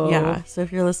 Whoa. Yeah. So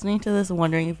if you're listening to this and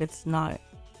wondering if it's not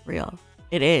real,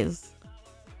 it is.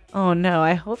 Oh no,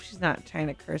 I hope she's not trying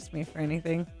to curse me for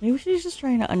anything. Maybe she's just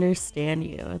trying to understand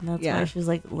you, and that's why she's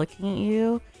like looking at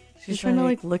you. She's trying to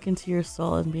like look into your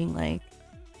soul and being like,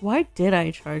 why did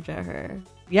I charge at her?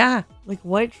 Yeah. Like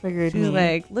what triggered me? She's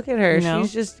like, look at her. You know?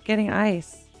 She's just getting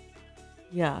ice.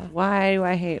 Yeah. Why do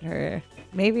I hate her?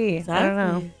 Maybe. Exactly. I don't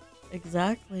know.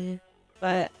 Exactly.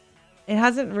 But it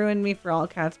hasn't ruined me for all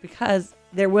cats because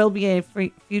there will be a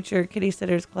future Kitty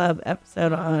Sitters Club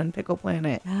episode on Pickle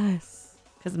Planet. Yes.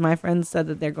 Because my friends said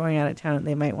that they're going out of town and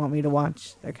they might want me to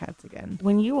watch their cats again.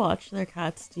 When you watch their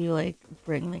cats, do you like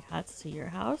bring the cats to your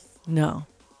house? No.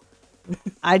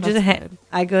 I just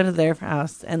I go to their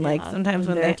house and like sometimes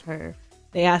when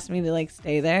they ask me to like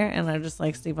stay there and I just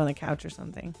like sleep on the couch or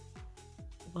something.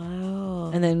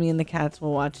 Wow. And then me and the cats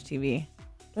will watch TV.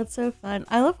 That's so fun.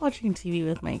 I love watching TV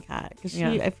with my cat because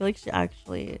I feel like she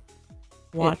actually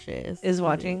watches. Is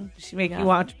watching? Does she make you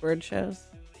watch bird shows?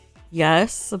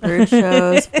 Yes, bird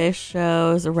shows, fish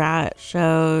shows, rat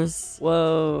shows.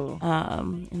 Whoa.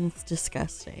 And it's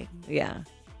disgusting. Yeah.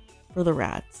 For the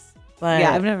rats. But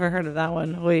yeah, I've never heard of that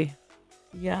one. Oy.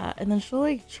 Yeah, and then she'll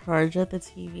like charge at the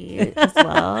TV as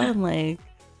well and like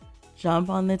jump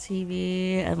on the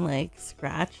TV and like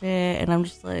scratch it, and I'm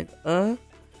just like,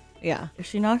 yeah. If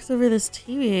she knocks over this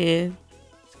TV,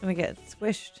 she's gonna get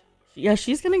squished. Yeah,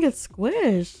 she's gonna get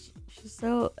squished.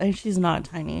 And she's not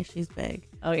tiny, she's big.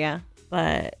 Oh yeah.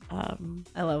 but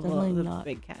I love definitely the not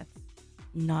big cats.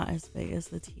 not as big as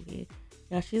the TV.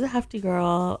 Yeah, she's a hefty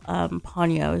girl.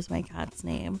 Ponyo is my cat's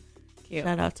name. Cute.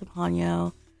 Shout out to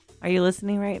Ponyo. Are you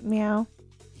listening right, Meow?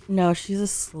 No, she's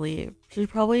asleep. She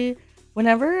probably,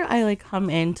 whenever I like come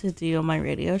in to do my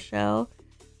radio show,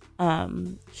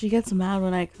 she gets mad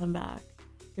when I come back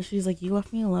because she's like, "You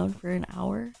left me alone for an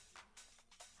hour.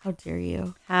 How dare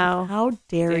you? How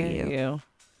dare you?"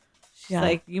 She's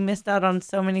like, "You missed out on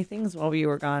so many things while you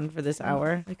were gone for this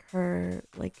hour." Like her,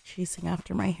 like chasing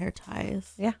after my hair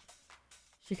ties. Yeah.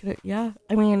 She could. Yeah.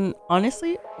 I mean,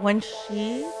 honestly, when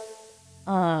she's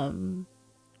at home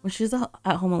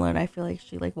alone, I feel like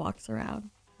she like walks around.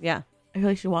 Yeah. I feel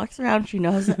like she walks around. She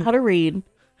knows how to read.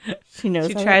 She knows.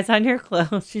 She tries on your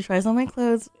clothes. She tries on my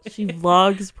clothes. She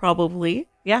vlogs probably.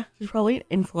 Yeah. She's probably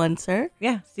an influencer.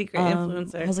 Yeah. Secret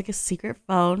influencer. Has like a secret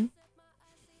phone.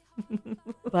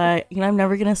 But I'm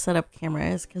never gonna set up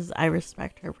cameras because I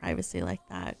respect her privacy like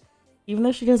that, even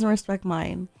though she doesn't respect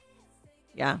mine.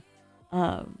 Yeah.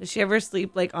 Does she ever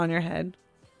sleep like on your head?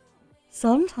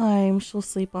 Sometimes she'll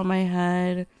sleep on my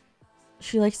head.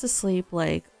 She likes to sleep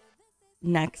like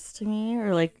next to me,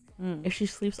 or like if she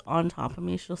sleeps on top of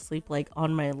me, she'll sleep like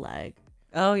on my leg.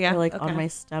 Oh yeah. Or like on my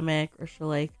stomach, or she'll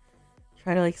like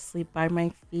try to like sleep by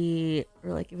my feet,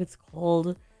 or like if it's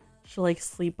cold, she'll like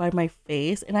sleep by my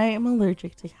face. And I am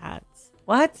allergic to cats.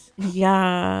 What?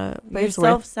 Yeah, but You're it's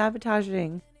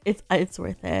self-sabotaging. It's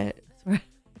worth it.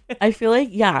 I feel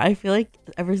like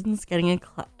ever since getting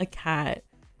a cat,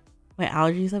 my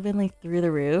allergies have been like through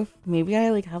the roof. Maybe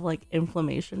I like have like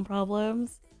inflammation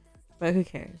problems, but who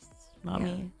cares? Not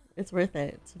me. It's worth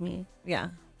it to me. Yeah,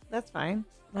 that's fine.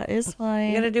 That is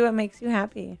fine. You gotta do what makes you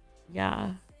happy.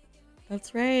 Yeah,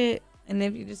 that's right. And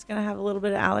if you're just gonna have a little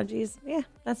bit of allergies, yeah,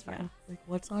 that's fine. Like,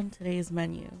 what's on today's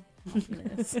menu?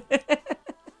 Happiness.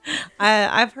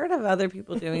 I've heard of other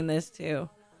people doing this too.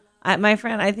 My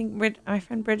friend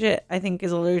Bridget, I think,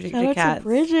 is allergic Shout to out cats. to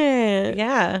Bridget.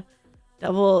 Yeah,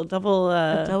 double.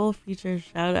 A double feature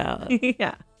shout out.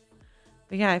 Yeah,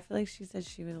 but yeah, I feel like she said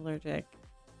she was allergic,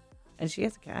 and she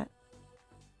has a cat.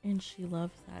 And she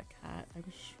loves that cat,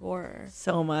 I'm sure.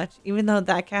 So much, even though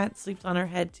that cat sleeps on her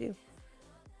head too,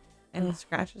 and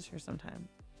scratches her sometimes.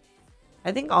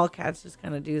 I think all cats just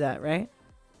kind of do that, right?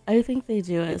 I think they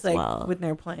do It's as like well. when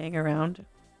they're playing around,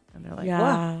 and they're like,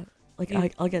 yeah. "Whoa,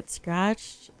 Like I'll get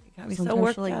scratched. you got me Sometimes so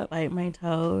worked she'll like up." bite my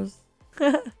toes.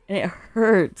 And it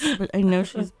hurts, but I know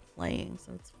she's playing,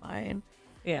 so it's fine.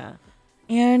 Yeah.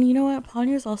 And you know what?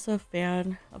 Ponyo's also a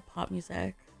fan of pop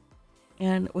music.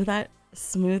 And with that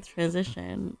smooth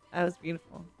transition, That was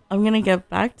beautiful. I'm going to get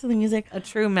back to the music. A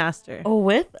true master.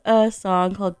 With a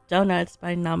song called Donuts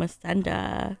by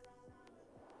Namasenda.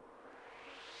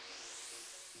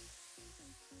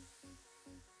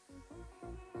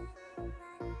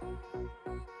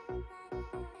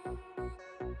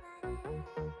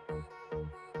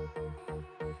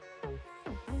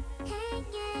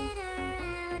 Hanging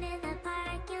around in the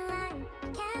parking lot,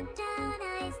 kept down,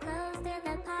 eyes closed in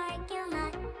the parking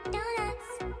lot. Donuts,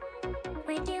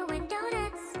 we're doing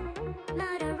donuts.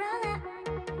 Motorola,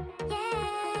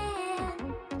 yeah.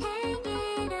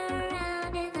 Hanging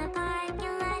around in the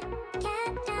parking lot,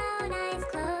 kept down, eyes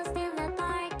closed in the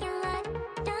parking lot.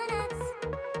 Donuts,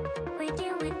 we're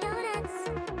doing donuts.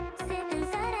 Sipping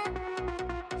soda,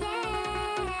 yeah.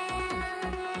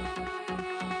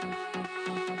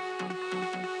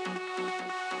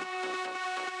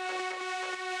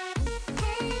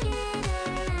 Hanging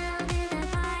around in the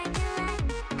parking lot.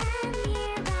 I'm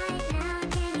here right now.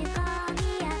 Can you call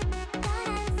me up?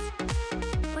 Donuts,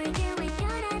 we're doing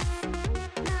donuts.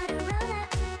 Motorola,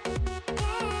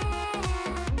 yeah.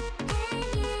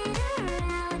 Hanging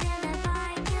around in the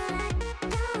parking lot.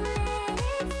 Don't let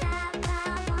it stop. I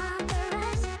want the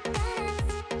rush.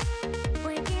 Donuts,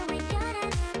 we're doing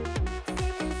donuts.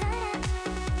 Sipping soda,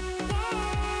 yeah.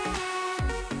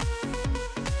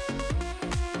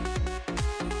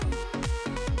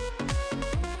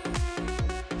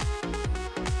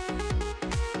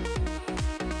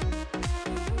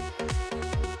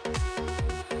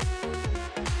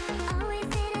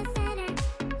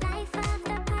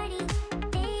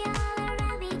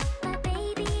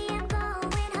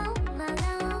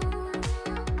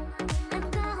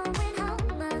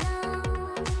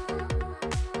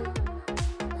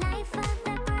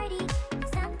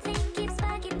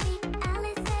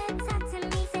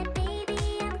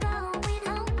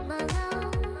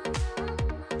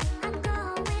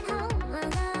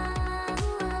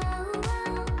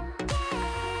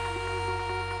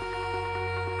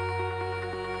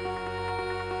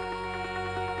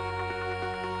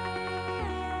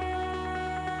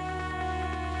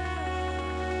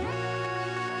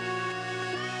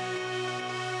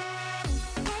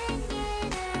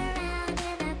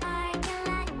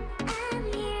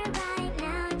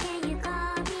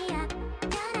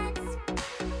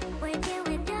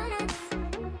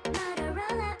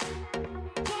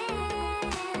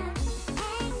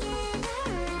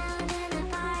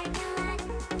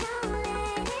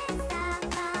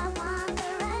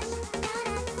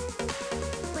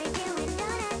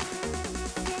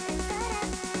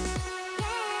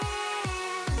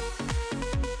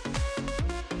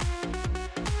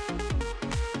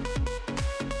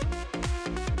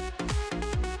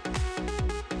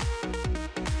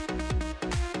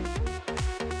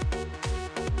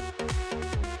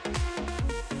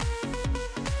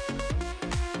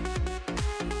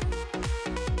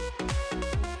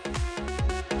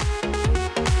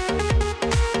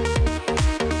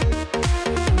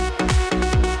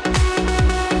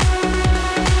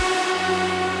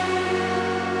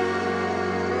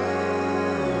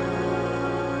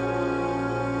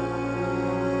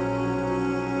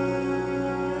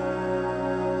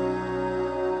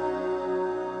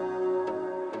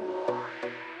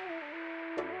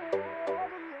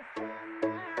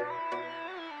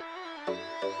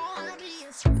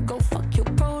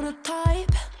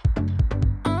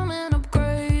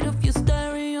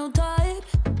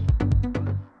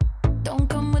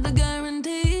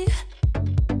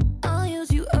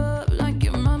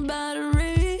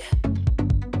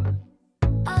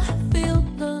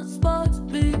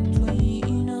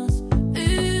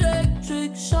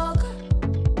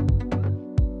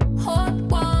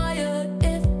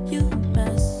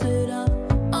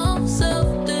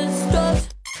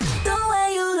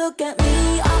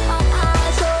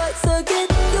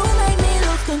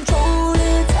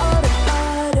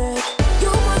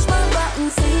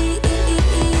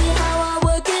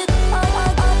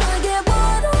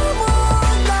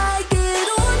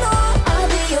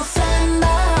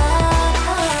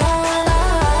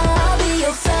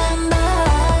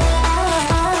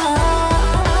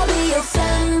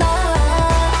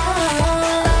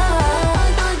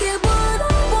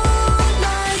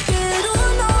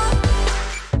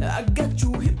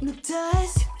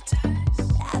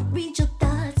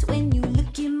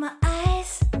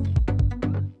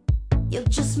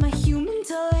 just my human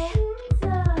toy.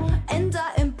 And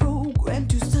I am programmed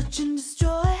to search and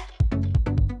destroy.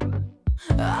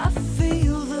 I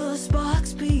feel the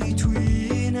sparks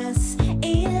between us.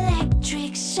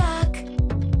 Electric shock.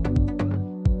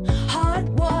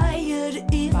 Hardwired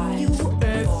if you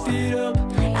F it up.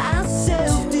 I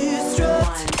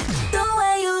self-destruct. The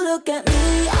way you look at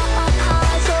me,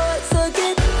 I short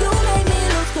circuit. You make me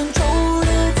lose control.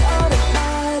 It's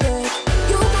automatic.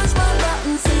 You push my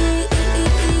button, see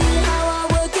how I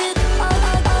work it. I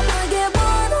get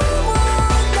what I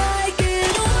want, like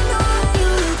it or not. You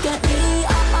look at me, I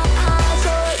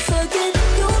short circuit.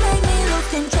 You make me lose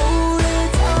control.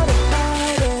 It's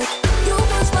automatic. You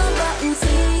push my button,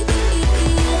 see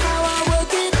how I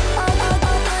work it. I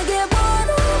get what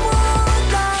I want,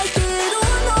 like it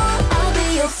or not. I'll be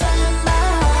your fanboy.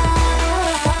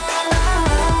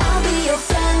 I'll be your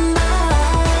fanboy.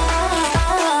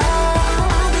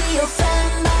 I'll be your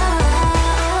fanboy.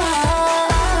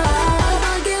 I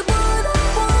get what I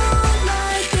want,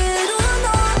 like it or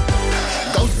not.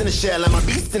 Ghost in the shell, I'm a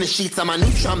beast in the sheets. I'm a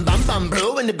neutron, bam bam,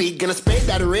 blow in the beat. Gonna spray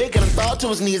that rig, gonna fall to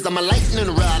his knees. I'm a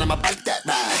lightning rod, I'm a bite that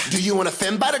ride. Do you want a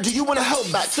fem bite or do you want a hoe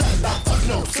bite? Slap back, fuck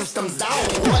no, systems down.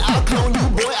 Boy, I'll clone you,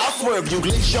 boy, I'll swerve you.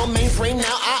 Glitch your mainframe, now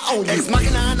I own you. Ex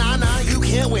machina, nah, you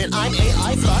can't win. I'm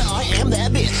AI fly, I am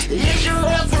that bitch. Yes, you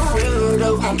are for real,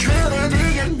 though. I'm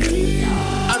trillion.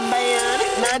 I'm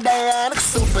bionic, not dionic.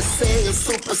 Super Saiyan,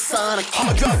 supersonic. I'm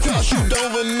a drop cross, you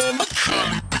don't remember.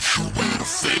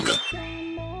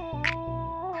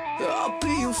 I'll be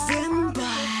your fanboy.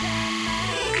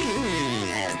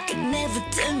 Can never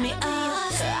turn me off.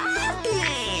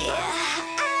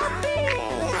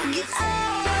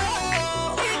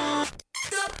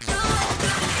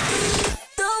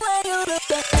 The way you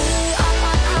look at me, I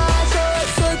short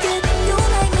circuit. You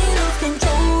make me lose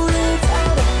control. It's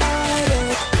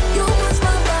automatic. You push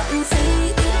my button,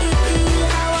 see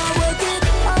how I work it.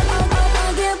 I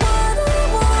get what I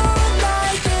want,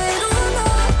 like it or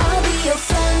not. I'll be your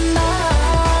fanboy.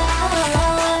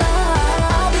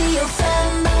 I'll be your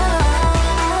fanboy.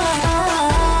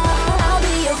 I'll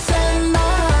be your fanboy.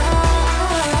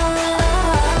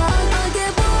 I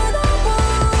get what I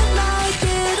want, like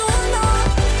it or not.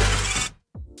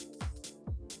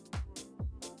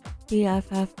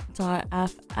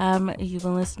 BFF.FM. You've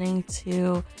been listening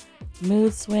to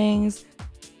Mood Swings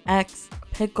X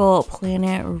Pickle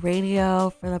Planet Radio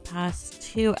for the past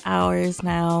 2 hours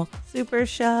now. Super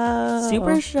show.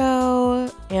 Super show.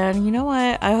 And you know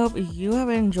what? I hope you have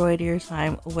enjoyed your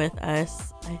time with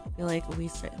us. I feel like we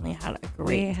certainly had a great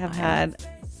We have time. had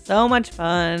so much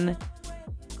fun.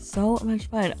 So much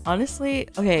fun. Honestly,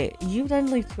 okay, you've done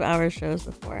like 2 hour shows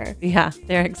before. Yeah,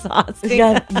 they're exhausting.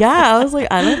 Yeah, I was like,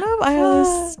 I don't know if I have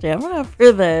the stamina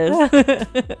for this.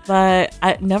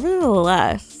 But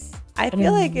nevertheless, I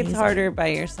feel like it's harder by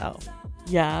yourself.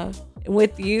 Yeah.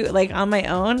 With you, like on my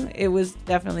own, it was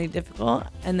definitely difficult.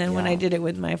 And then when I did it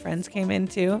with my friends came in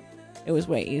too, it was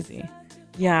way easy.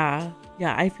 Yeah.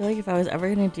 I feel like if we're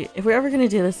ever gonna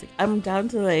do this, I'm down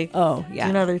to like do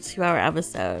another 2 hour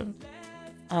episode.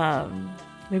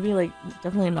 Maybe like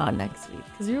definitely not next week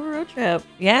because you have a road trip.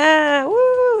 Yeah,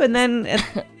 woo! And then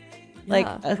like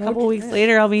a couple weeks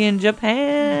later, I'll be in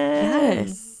Japan.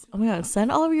 Yes. Oh my god!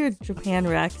 Send all of your Japan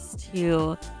recs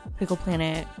to Pickle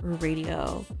Planet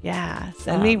Radio. Yeah,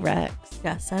 send me recs.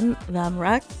 Yeah, send them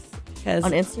recs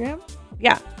on Instagram.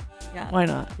 Yeah. Why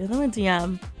not? Give them a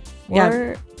DM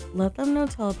or let them know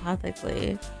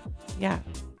telepathically. Yeah,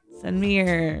 send me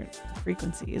your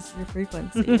frequencies.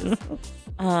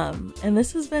 And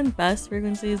this has been Best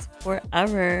Frequencies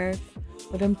Forever.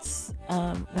 But that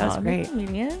was great.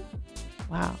 Comedian?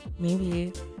 Wow.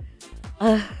 Maybe.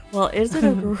 Well, it's been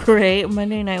a great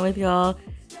Monday night with y'all.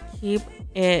 Keep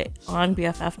it on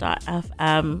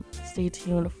BFF.FM. Stay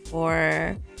tuned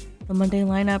for the Monday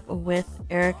lineup with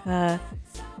Erica.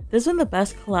 This has been the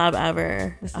best collab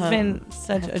ever. This has been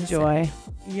such a joy.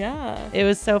 Yeah. It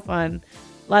was so fun.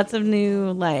 Lots of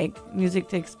new music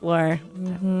to explore.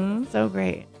 Mm-hmm. So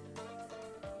great.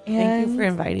 Thank you for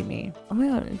inviting me. Oh my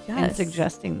god, yes. And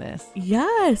suggesting this.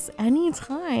 Yes,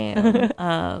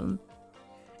 anytime.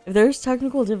 If there's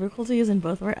technical difficulties in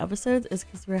both of our episodes, it's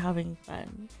because we're having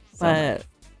fun. But,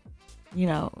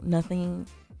 nothing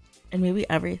and maybe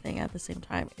everything at the same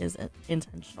time is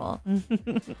intentional.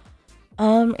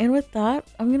 And with that,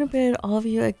 I'm going to bid all of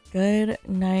you a good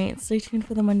night. Stay tuned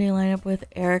for the Monday lineup with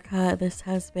Erica. This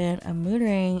has been a Mood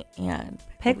Ring and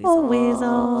Pickle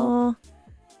Weasel.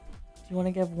 Do you want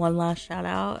to give one last shout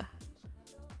out?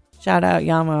 Shout out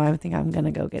Yamo. I think I'm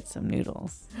gonna go get some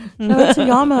noodles. Shout out to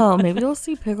Yamo. Maybe you'll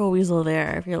see Pickle Weasel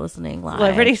there if you're listening live.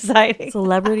 Celebrity sighting.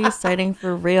 Celebrity sighting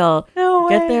for real. No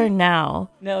way. Get there now.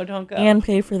 No, don't go. And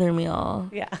pay for their meal.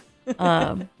 Yeah.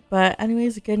 But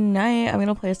anyways, good night. I'm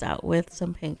gonna play us out with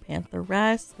some Pink Panther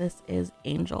Rest. This is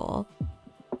Angel.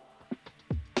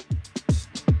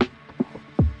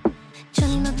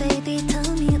 Johnny, my baby,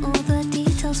 tell me all the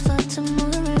details for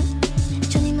tomorrow.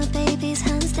 Johnny, my baby's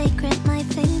hands, they grip my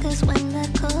fingers when they're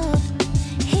cold.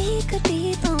 He could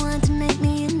be the one to make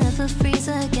me never freeze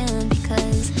again,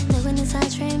 because no one is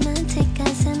as romantic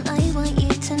as him. I want you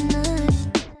to know.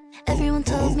 Everyone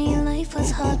told me life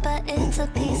was hard, but it's a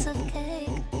piece of cake.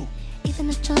 Even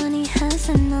if Johnny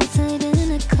hasn't melted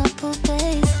in a couple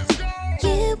days,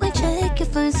 you won't check your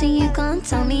phone, so you can't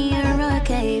tell me you're